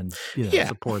and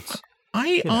supports.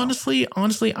 Honestly,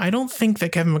 I don't think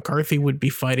that Kevin McCarthy would be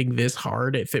fighting this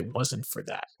hard if it wasn't for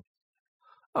that.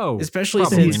 Oh, especially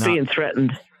since he's being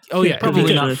threatened. Oh yeah,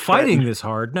 probably not fighting this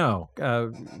hard. No,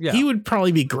 he would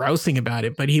probably be grousing about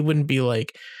it, but he wouldn't be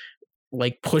like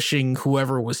pushing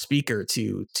whoever was speaker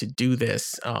to do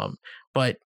this.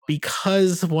 But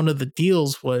because one of the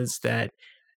deals was that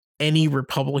any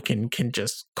Republican can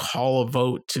just call a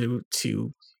vote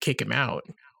to kick him out.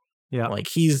 Yeah, like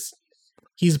he's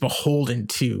beholden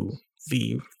to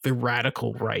the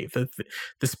radical right, the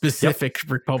specific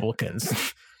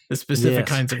Republicans, the specific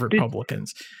kinds of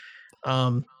Republicans.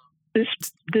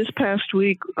 This past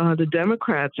week, the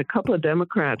Democrats, a couple of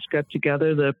Democrats got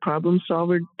together, the problem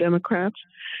solver Democrats,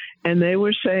 and they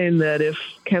were saying that if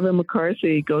Kevin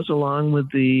McCarthy goes along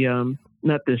with the,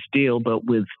 not this deal, but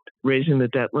with raising the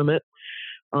debt limit,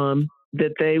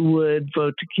 that they would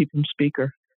vote to keep him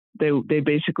speaker. They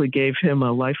basically gave him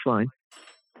a lifeline.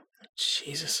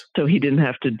 Jesus. So they didn't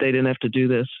have to do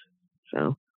this.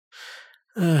 So.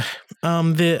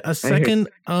 A second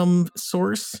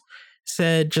source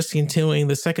said, just continuing,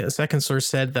 the second source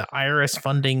said the IRS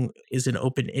funding is an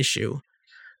open issue,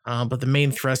 but the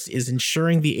main thrust is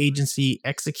ensuring the agency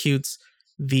executes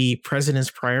the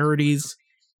president's priorities,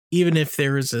 even if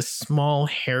there is a small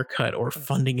haircut or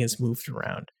funding is moved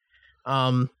around.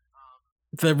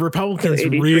 The Republicans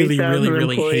really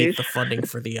hate the funding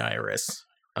for the IRS.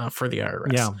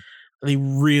 Yeah, they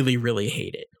really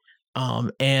hate it,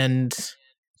 and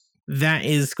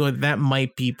that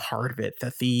might be part of it.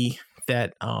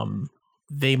 That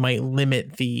they might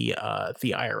limit the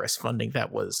IRS funding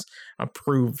that was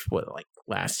approved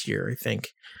last year, I think.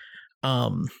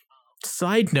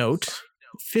 Side note,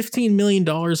 $15 million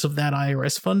of that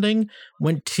IRS funding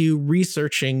went to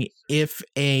researching if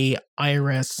a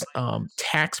IRS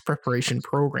tax preparation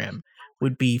program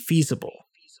would be feasible.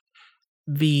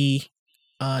 The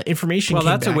information. Well,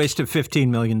 that's a waste of $15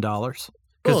 million.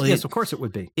 Well, yes, of course it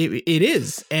would be. It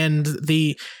is, and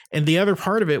the other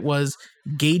part of it was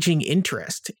gauging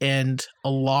interest, and a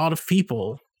lot of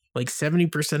people, like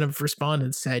 70% of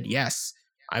respondents, said yes,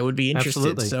 I would be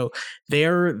interested. Absolutely. So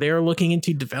they're looking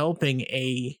into developing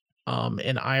an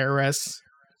IRS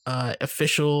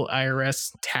official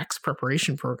IRS tax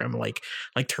preparation program like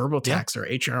TurboTax or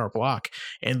H&R Block,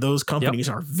 and those companies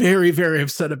are very, very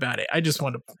upset about it. I just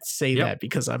want to say that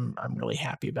because I'm really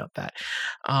happy about that.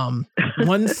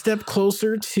 One step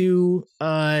closer to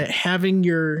having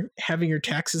your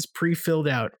taxes pre-filled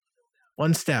out.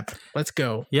 One step. Let's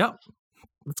go. Yep.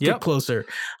 Let's get closer.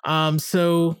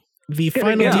 So the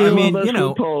final deal. I mean,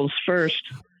 loopholes first.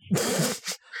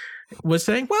 What's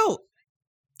saying? Well,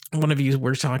 one of you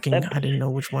were talking. I didn't know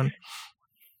which one.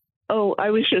 Oh, I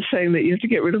was just saying that you have to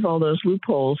get rid of all those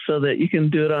loopholes so that you can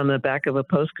do it on the back of a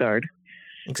postcard.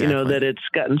 Exactly. That it's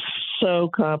gotten so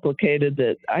complicated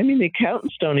that, the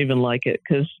accountants don't even like it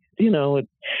because,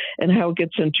 and how it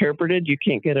gets interpreted. You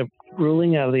can't get a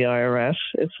ruling out of the IRS.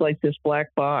 It's like this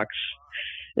black box.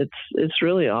 It's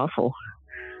really awful.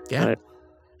 Yeah.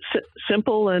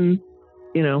 Simple and,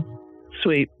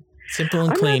 sweet. Simple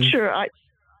and clean. I'm not sure.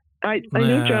 I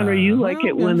know, John, you like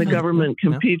it when the government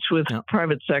competes with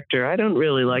private sector. I don't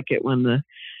really like it when the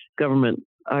government,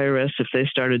 IRS, if they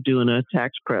started doing a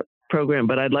tax prep program,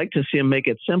 but I'd like to see them make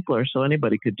it simpler so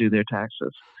anybody could do their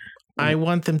taxes. I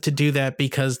want them to do that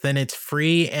because then it's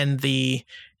free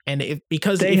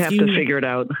because they have to figure it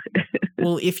out.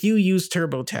 Well, if you use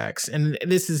TurboTax, and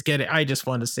this is I just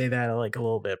want to say that a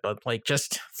little bit, but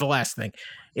just the last thing,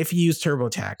 if you use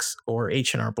TurboTax or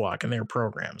H&R Block in their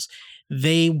programs,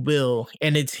 they will,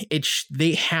 and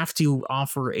they have to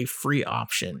offer a free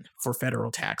option for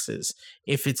federal taxes.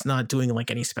 If it's not doing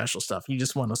any special stuff, you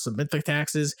just want to submit the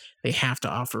taxes, they have to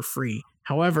offer free.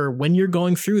 However, when you're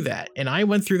going through that, and I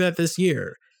went through that this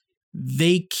year,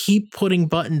 they keep putting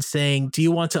buttons saying, do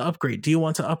you want to upgrade? Do you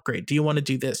want to upgrade? Do you want to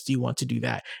do this? Do you want to do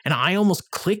that? And I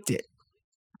almost clicked it.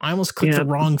 I almost clicked the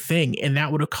wrong thing, and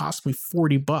that would have cost me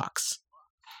 $40.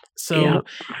 So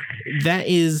that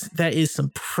is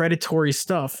some predatory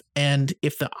stuff. And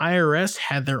if the IRS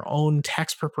had their own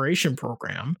tax preparation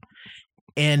program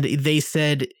and they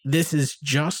said this is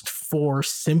just for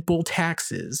simple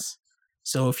taxes,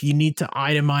 so if you need to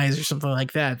itemize or something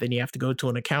like that, then you have to go to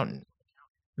an accountant,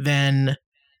 then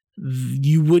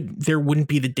there wouldn't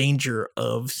be the danger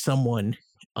of someone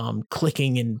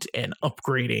clicking and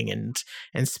upgrading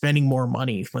and spending more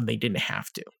money when they didn't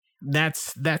have to.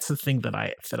 that's the thing that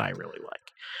I really like.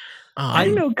 I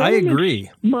know I agree.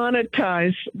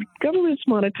 Governments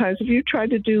monetize. If you tried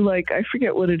to do I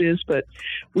forget what it is, but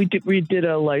we did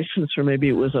a license, or maybe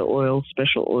it was a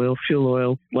special oil, fuel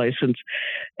oil license.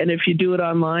 And if you do it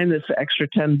online, it's extra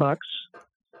 $10.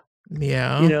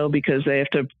 Yeah. Because they have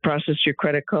to process your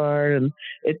credit card, and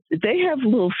they have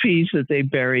little fees that they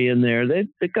bury in there. The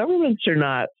governments are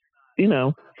not,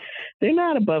 they're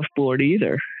not above board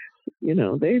either.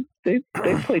 They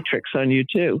play tricks on you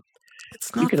too.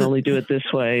 You can only do it this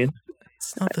way.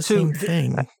 It's not the same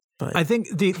thing. But I think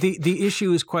the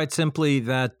issue is quite simply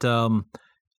that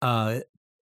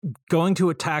going to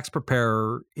a tax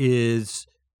preparer is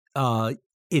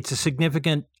it's a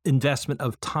significant investment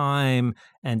of time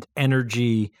and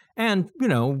energy, and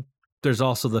there's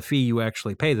also the fee you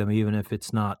actually pay them, even if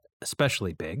it's not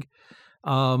especially big.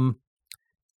 And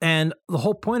the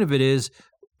whole point of it is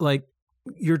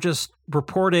you're just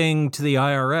reporting to the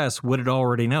IRS what it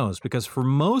already knows, because for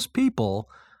most people,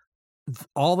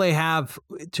 all they have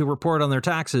to report on their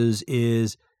taxes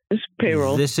is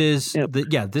payroll. This is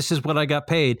this is what I got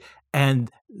paid,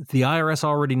 and the IRS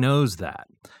already knows that.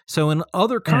 So in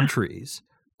other countries,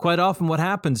 quite often what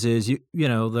happens is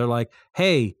they're like,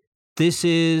 hey, this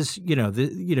is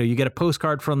you get a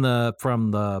postcard from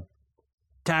the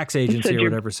tax agency or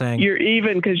whatever saying you're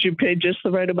even because you paid just the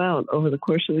right amount over the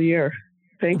course of the year.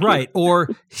 Right. Or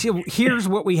here's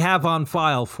what we have on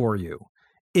file for you.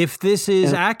 If this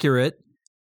is accurate,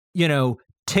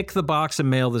 tick the box and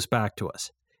mail this back to us.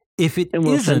 If it and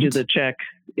we'll isn't, send you the check.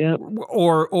 Yeah.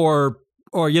 Or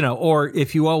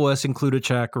if you owe us, include a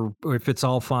check, or if it's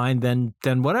all fine, then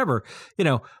whatever,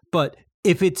 but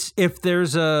if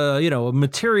there's a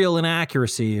material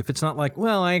inaccuracy, if it's not like,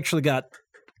 well, I actually got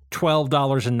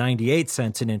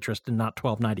 $12.98 in interest and not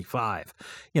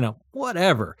 $12.95,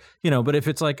 whatever, but if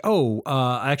it's like,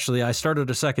 actually I started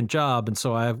a second job and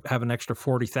so I have an extra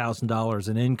 $40,000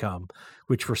 in income,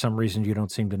 which for some reason you don't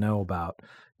seem to know about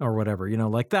or whatever,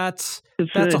 that's a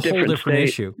whole different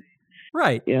issue.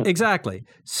 Right. Yeah. Exactly.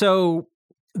 So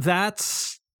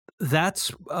that's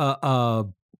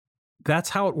how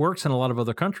it works in a lot of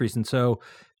other countries. And so,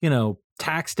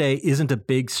 tax day isn't a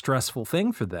big stressful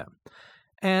thing for them.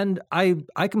 And I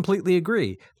completely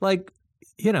agree.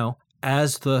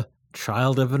 As the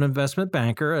child of an investment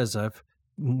banker, as I've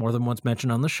more than once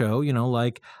mentioned on the show,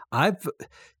 my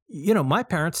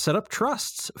parents set up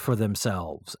trusts for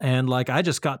themselves. And I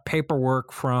just got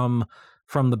paperwork from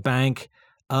the bank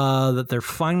that they're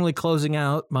finally closing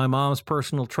out my mom's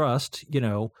personal trust,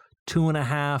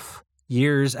 2.5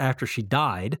 years after she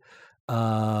died.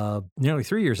 Nearly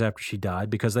 3 years after she died,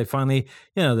 because they finally,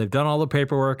 they've done all the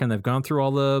paperwork and they've gone through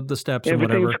all the steps and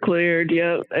whatever. Everything's cleared.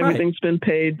 Yeah. Everything's been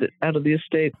paid out of the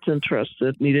estates and trusts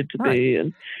that needed to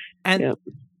be.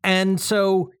 And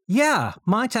so,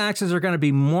 my taxes are going to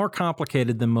be more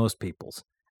complicated than most people's.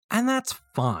 And that's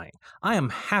fine. I am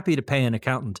happy to pay an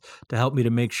accountant to help me to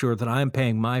make sure that I'm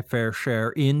paying my fair share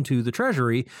into the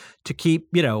Treasury to keep,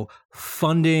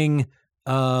 funding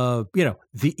the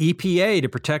EPA to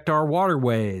protect our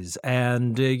waterways,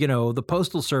 and the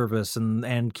Postal Service,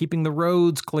 and keeping the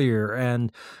roads clear,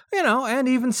 and and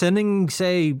even sending,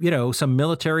 say, some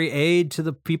military aid to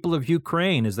the people of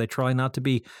Ukraine as they try not to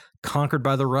be conquered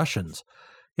by the Russians.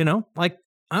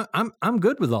 I'm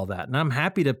good with all that, and I'm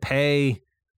happy to pay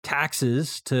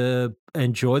taxes to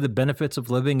enjoy the benefits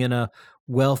of living in a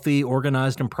wealthy,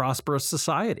 organized, and prosperous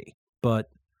society.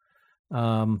 But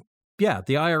the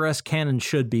IRS can and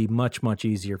should be much, much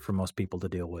easier for most people to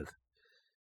deal with.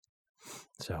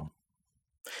 So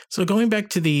going back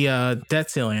to the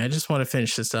debt ceiling, I just want to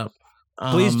finish this up.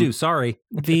 Please do. Sorry.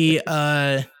 We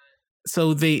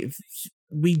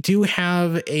do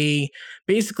have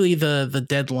basically the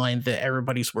deadline that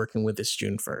everybody's working with is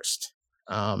June 1st.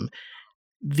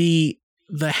 The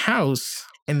House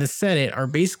and the Senate are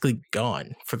basically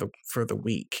gone for the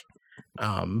week.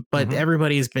 But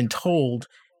everybody has been told,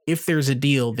 if there's a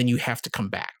deal, then you have to come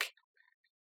back.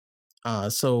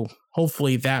 So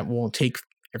hopefully that won't take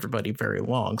everybody very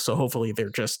long. So hopefully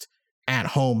they're just at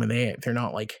home and they're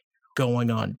not going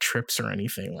on trips or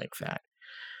anything like that.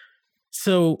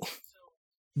 So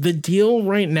the deal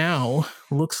right now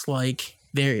looks like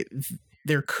there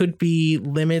could be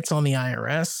limits on the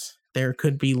IRS. There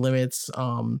could be limits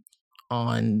on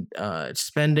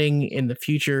spending in the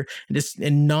future,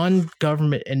 and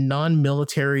non-government and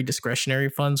non-military discretionary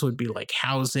funds would be like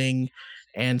housing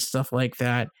and stuff like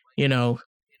that.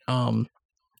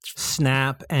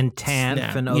 SNAP and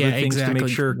TANF and other things to make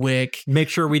sure WIC, make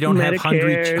sure we don't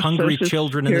Medicare, have hungry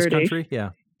children in this country. Yeah,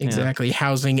 exactly.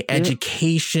 Housing,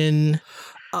 education.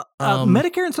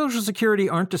 Medicare and Social Security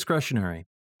aren't discretionary.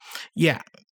 Yeah,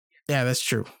 that's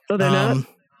true. Oh, they're not?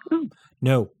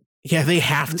 No. Yeah, they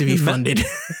have to be funded.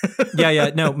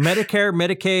 No, Medicare,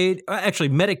 Medicaid, actually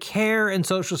Medicare and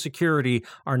Social Security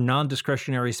are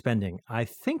non-discretionary spending. I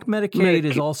think Medicaid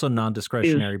is also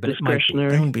non-discretionary, but it might be. I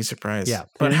wouldn't be surprised. Yeah.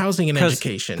 But housing and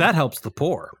education. That helps the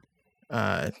poor.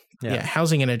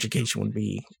 Housing and education would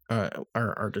be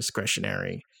are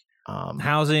discretionary.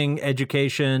 Housing,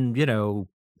 education,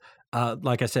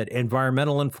 like I said,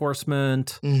 environmental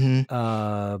enforcement,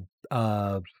 the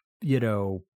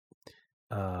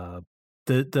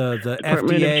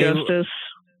Department FDA, of Justice.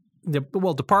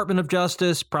 Department of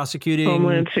Justice, prosecuting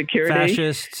Homeland Security,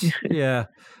 fascists. Yeah.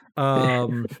 I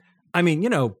mean,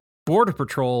 Border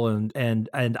Patrol and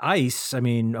ICE. I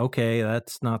mean, okay,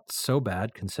 that's not so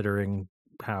bad considering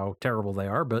how terrible they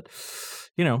are, but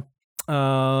yeah.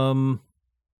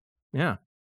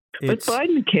 But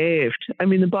Biden caved. I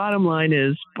mean, the bottom line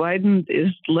is Biden is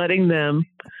letting them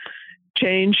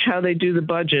change how they do the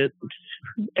budget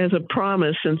as a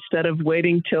promise instead of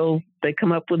waiting till they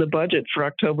come up with a budget for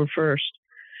October 1st.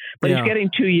 But he's getting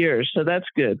 2 years, so that's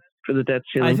good for the debt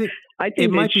ceiling. I think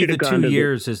it might be the 2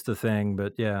 years is the thing,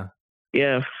 but yeah.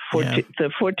 Yeah,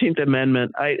 the 14th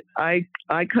Amendment. I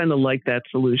kind of like that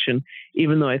solution,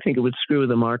 even though I think it would screw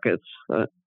the markets. Well,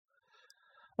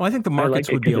 I think the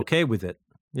markets would be okay with it.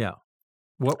 Yeah.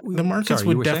 The markets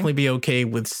would definitely be okay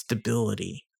with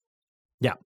stability.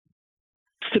 Yeah.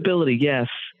 Stability, yes.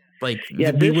 We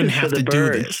wouldn't have to do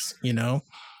this,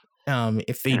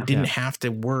 if they didn't have to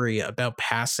worry about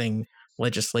passing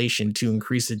legislation to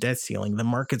increase the debt ceiling, the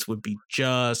markets would be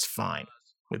just fine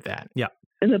with that. Yeah.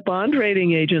 And the bond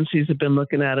rating agencies have been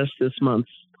looking at us this month,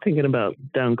 thinking about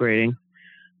downgrading.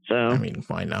 So, I mean,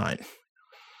 why not?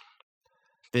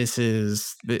 This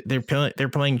is they're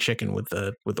playing chicken with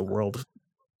the world,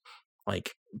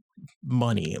 like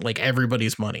money, like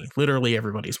everybody's money, literally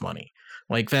everybody's money.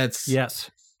 Like that's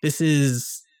This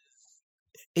is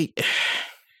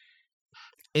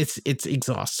it's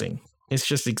exhausting. It's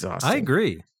just exhausting. I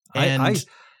agree. And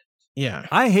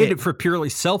I hate it for purely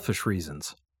selfish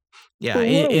reasons. Yeah,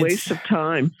 it's a waste of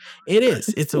time. It is.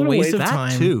 It's a waste of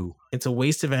time too. It's a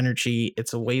waste of energy.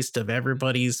 It's a waste of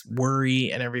everybody's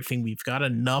worry and everything. We've got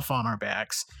enough on our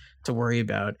backs to worry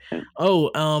about. Oh,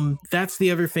 that's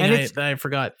the other thing that I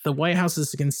forgot. The White House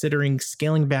is considering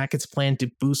scaling back its plan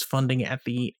to boost funding at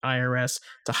the IRS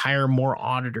to hire more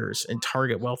auditors and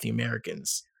target wealthy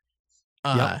Americans.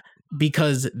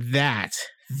 Because that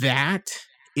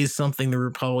is something the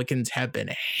Republicans have been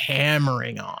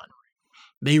hammering on.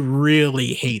 They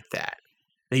really hate that.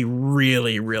 They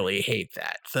really, really hate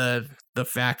that. The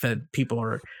fact that people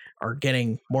are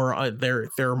getting more, there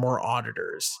are more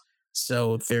auditors,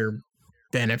 so their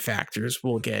benefactors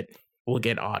will get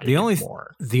audited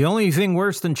more. The only thing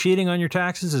worse than cheating on your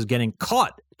taxes is getting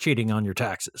caught cheating on your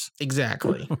taxes.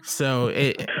 Exactly. So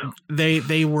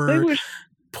they were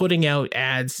putting out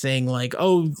ads saying like,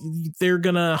 oh, they're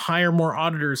gonna hire more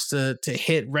auditors to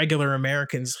hit regular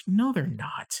Americans. No, they're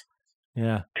not.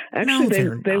 Yeah.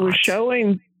 Actually, they were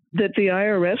showing that the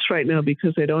IRS right now,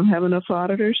 because they don't have enough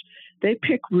auditors, they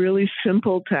pick really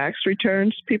simple tax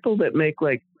returns, people that make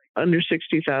like under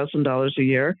 $60,000 a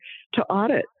year to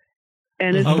audit.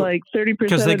 And it's like 30%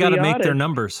 because they got to make their audits.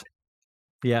 Numbers.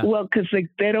 Yeah. Well, because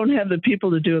they don't have the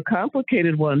people to do a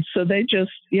complicated one. So they're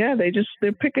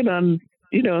picking on,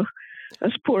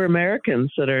 us poor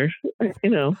Americans that are,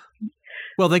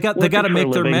 Well, they got to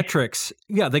make their metrics.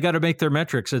 Yeah, they got to make their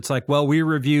metrics. It's like, well, we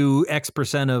review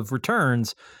X% of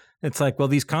returns. It's like, well,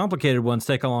 these complicated ones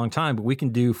take a long time, but we can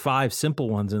do 5 simple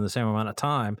ones in the same amount of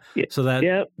time. So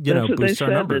that boosts our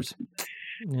numbers.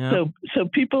 So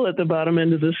people at the bottom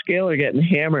end of the scale are getting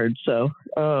hammered. So,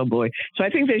 oh boy. So I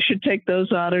think they should take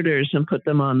those auditors and put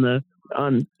them on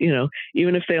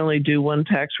even if they only do one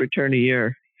tax return a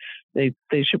year. They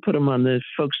should put them on the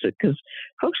folks because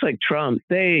folks like Trump,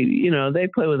 they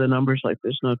play with the numbers like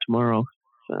there's no tomorrow.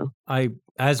 So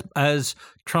as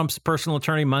Trump's personal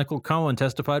attorney Michael Cohen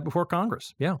testified before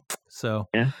Congress. Yeah. So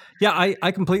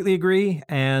I completely agree.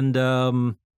 And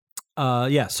so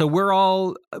we're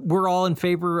all in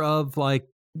favor of like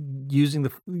using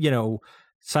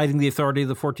citing the authority of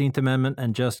the 14th Amendment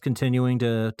and just continuing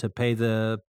to pay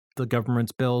the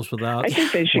government's bills without. I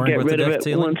think they should get rid of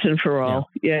it once and for all.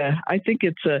 Yeah, I think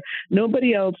it's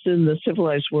nobody else in the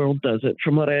civilized world does it.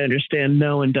 From what I understand,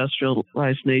 no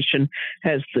industrialized nation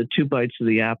has the 2 bites of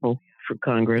the apple for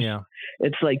Congress. Yeah.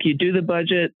 It's like you do the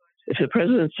budget. If the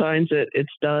president signs it, it's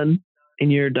done,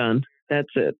 and you're done. That's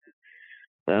it.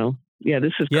 So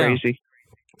this is crazy.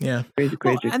 Yeah, crazy.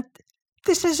 Well, and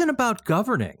this isn't about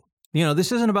governing. You know,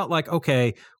 this isn't about like,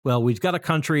 okay, well, we've got a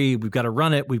country, we've got to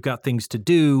run it, we've got things to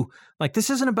do. Like, this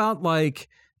isn't about like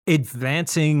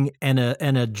advancing an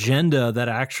agenda that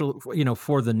actually, you know,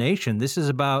 for the nation. This is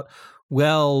about,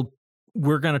 well,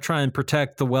 we're going to try and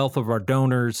protect the wealth of our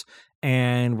donors,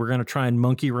 and we're going to try and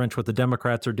monkey wrench what the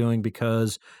Democrats are doing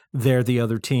because they're the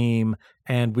other team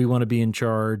and we want to be in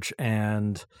charge.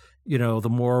 And, you know, the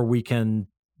more we can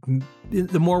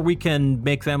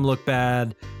make them look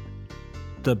bad,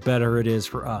 the better it is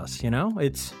for us. You know,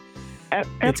 it's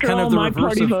kind of the my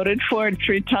party voted for it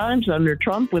 3 times under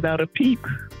Trump without a peep.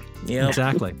 Yeah,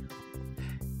 exactly.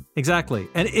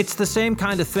 And it's the same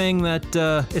kind of thing that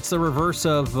it's the reverse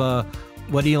of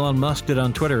what Elon Musk did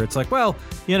on Twitter. It's like, well,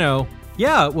 you know,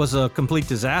 yeah, it was a complete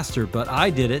disaster, but I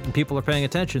did it and people are paying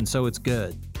attention, so it's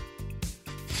good.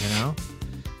 You know?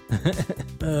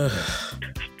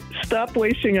 Stop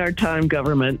wasting our time,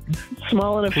 government.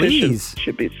 Small and efficient. Please.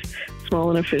 Should be small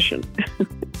and efficient.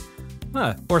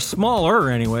 Or smaller,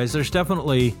 anyways. There's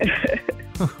definitely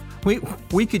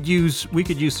we could use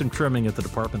some trimming at the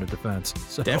Department of Defense.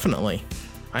 So. Definitely,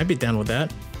 I'd be down with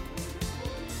that.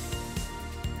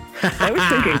 I was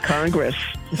thinking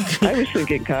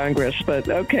Congress, but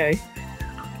okay.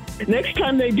 Next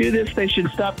time they do this, they should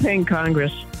stop paying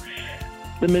Congress.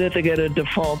 The minute they get a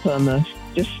default on the,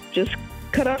 just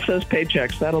cut off those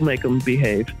paychecks. That'll make them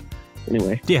behave.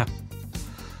 Anyway. Yeah,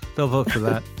 they'll vote for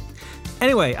that.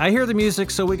 Anyway, I hear the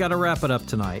music, so we got to wrap it up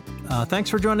tonight.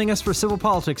 Thanks for joining us for Civil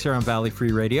Politics here on Valley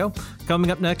Free Radio. Coming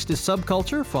up next is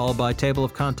Subculture, followed by Table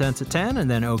of Contents at 10, and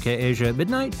then OK Asia at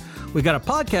midnight. We got a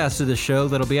podcast of this show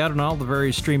that'll be out on all the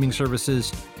various streaming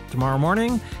services tomorrow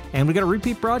morning, and we got a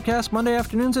repeat broadcast Monday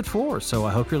afternoons at 4, so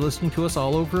I hope you're listening to us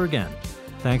all over again.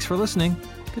 Thanks for listening.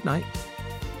 Good night.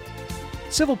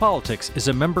 Civil Politics is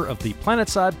a member of the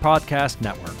Planetside Podcast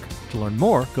Network. To learn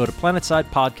more, go to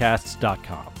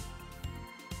planetsidepodcasts.com.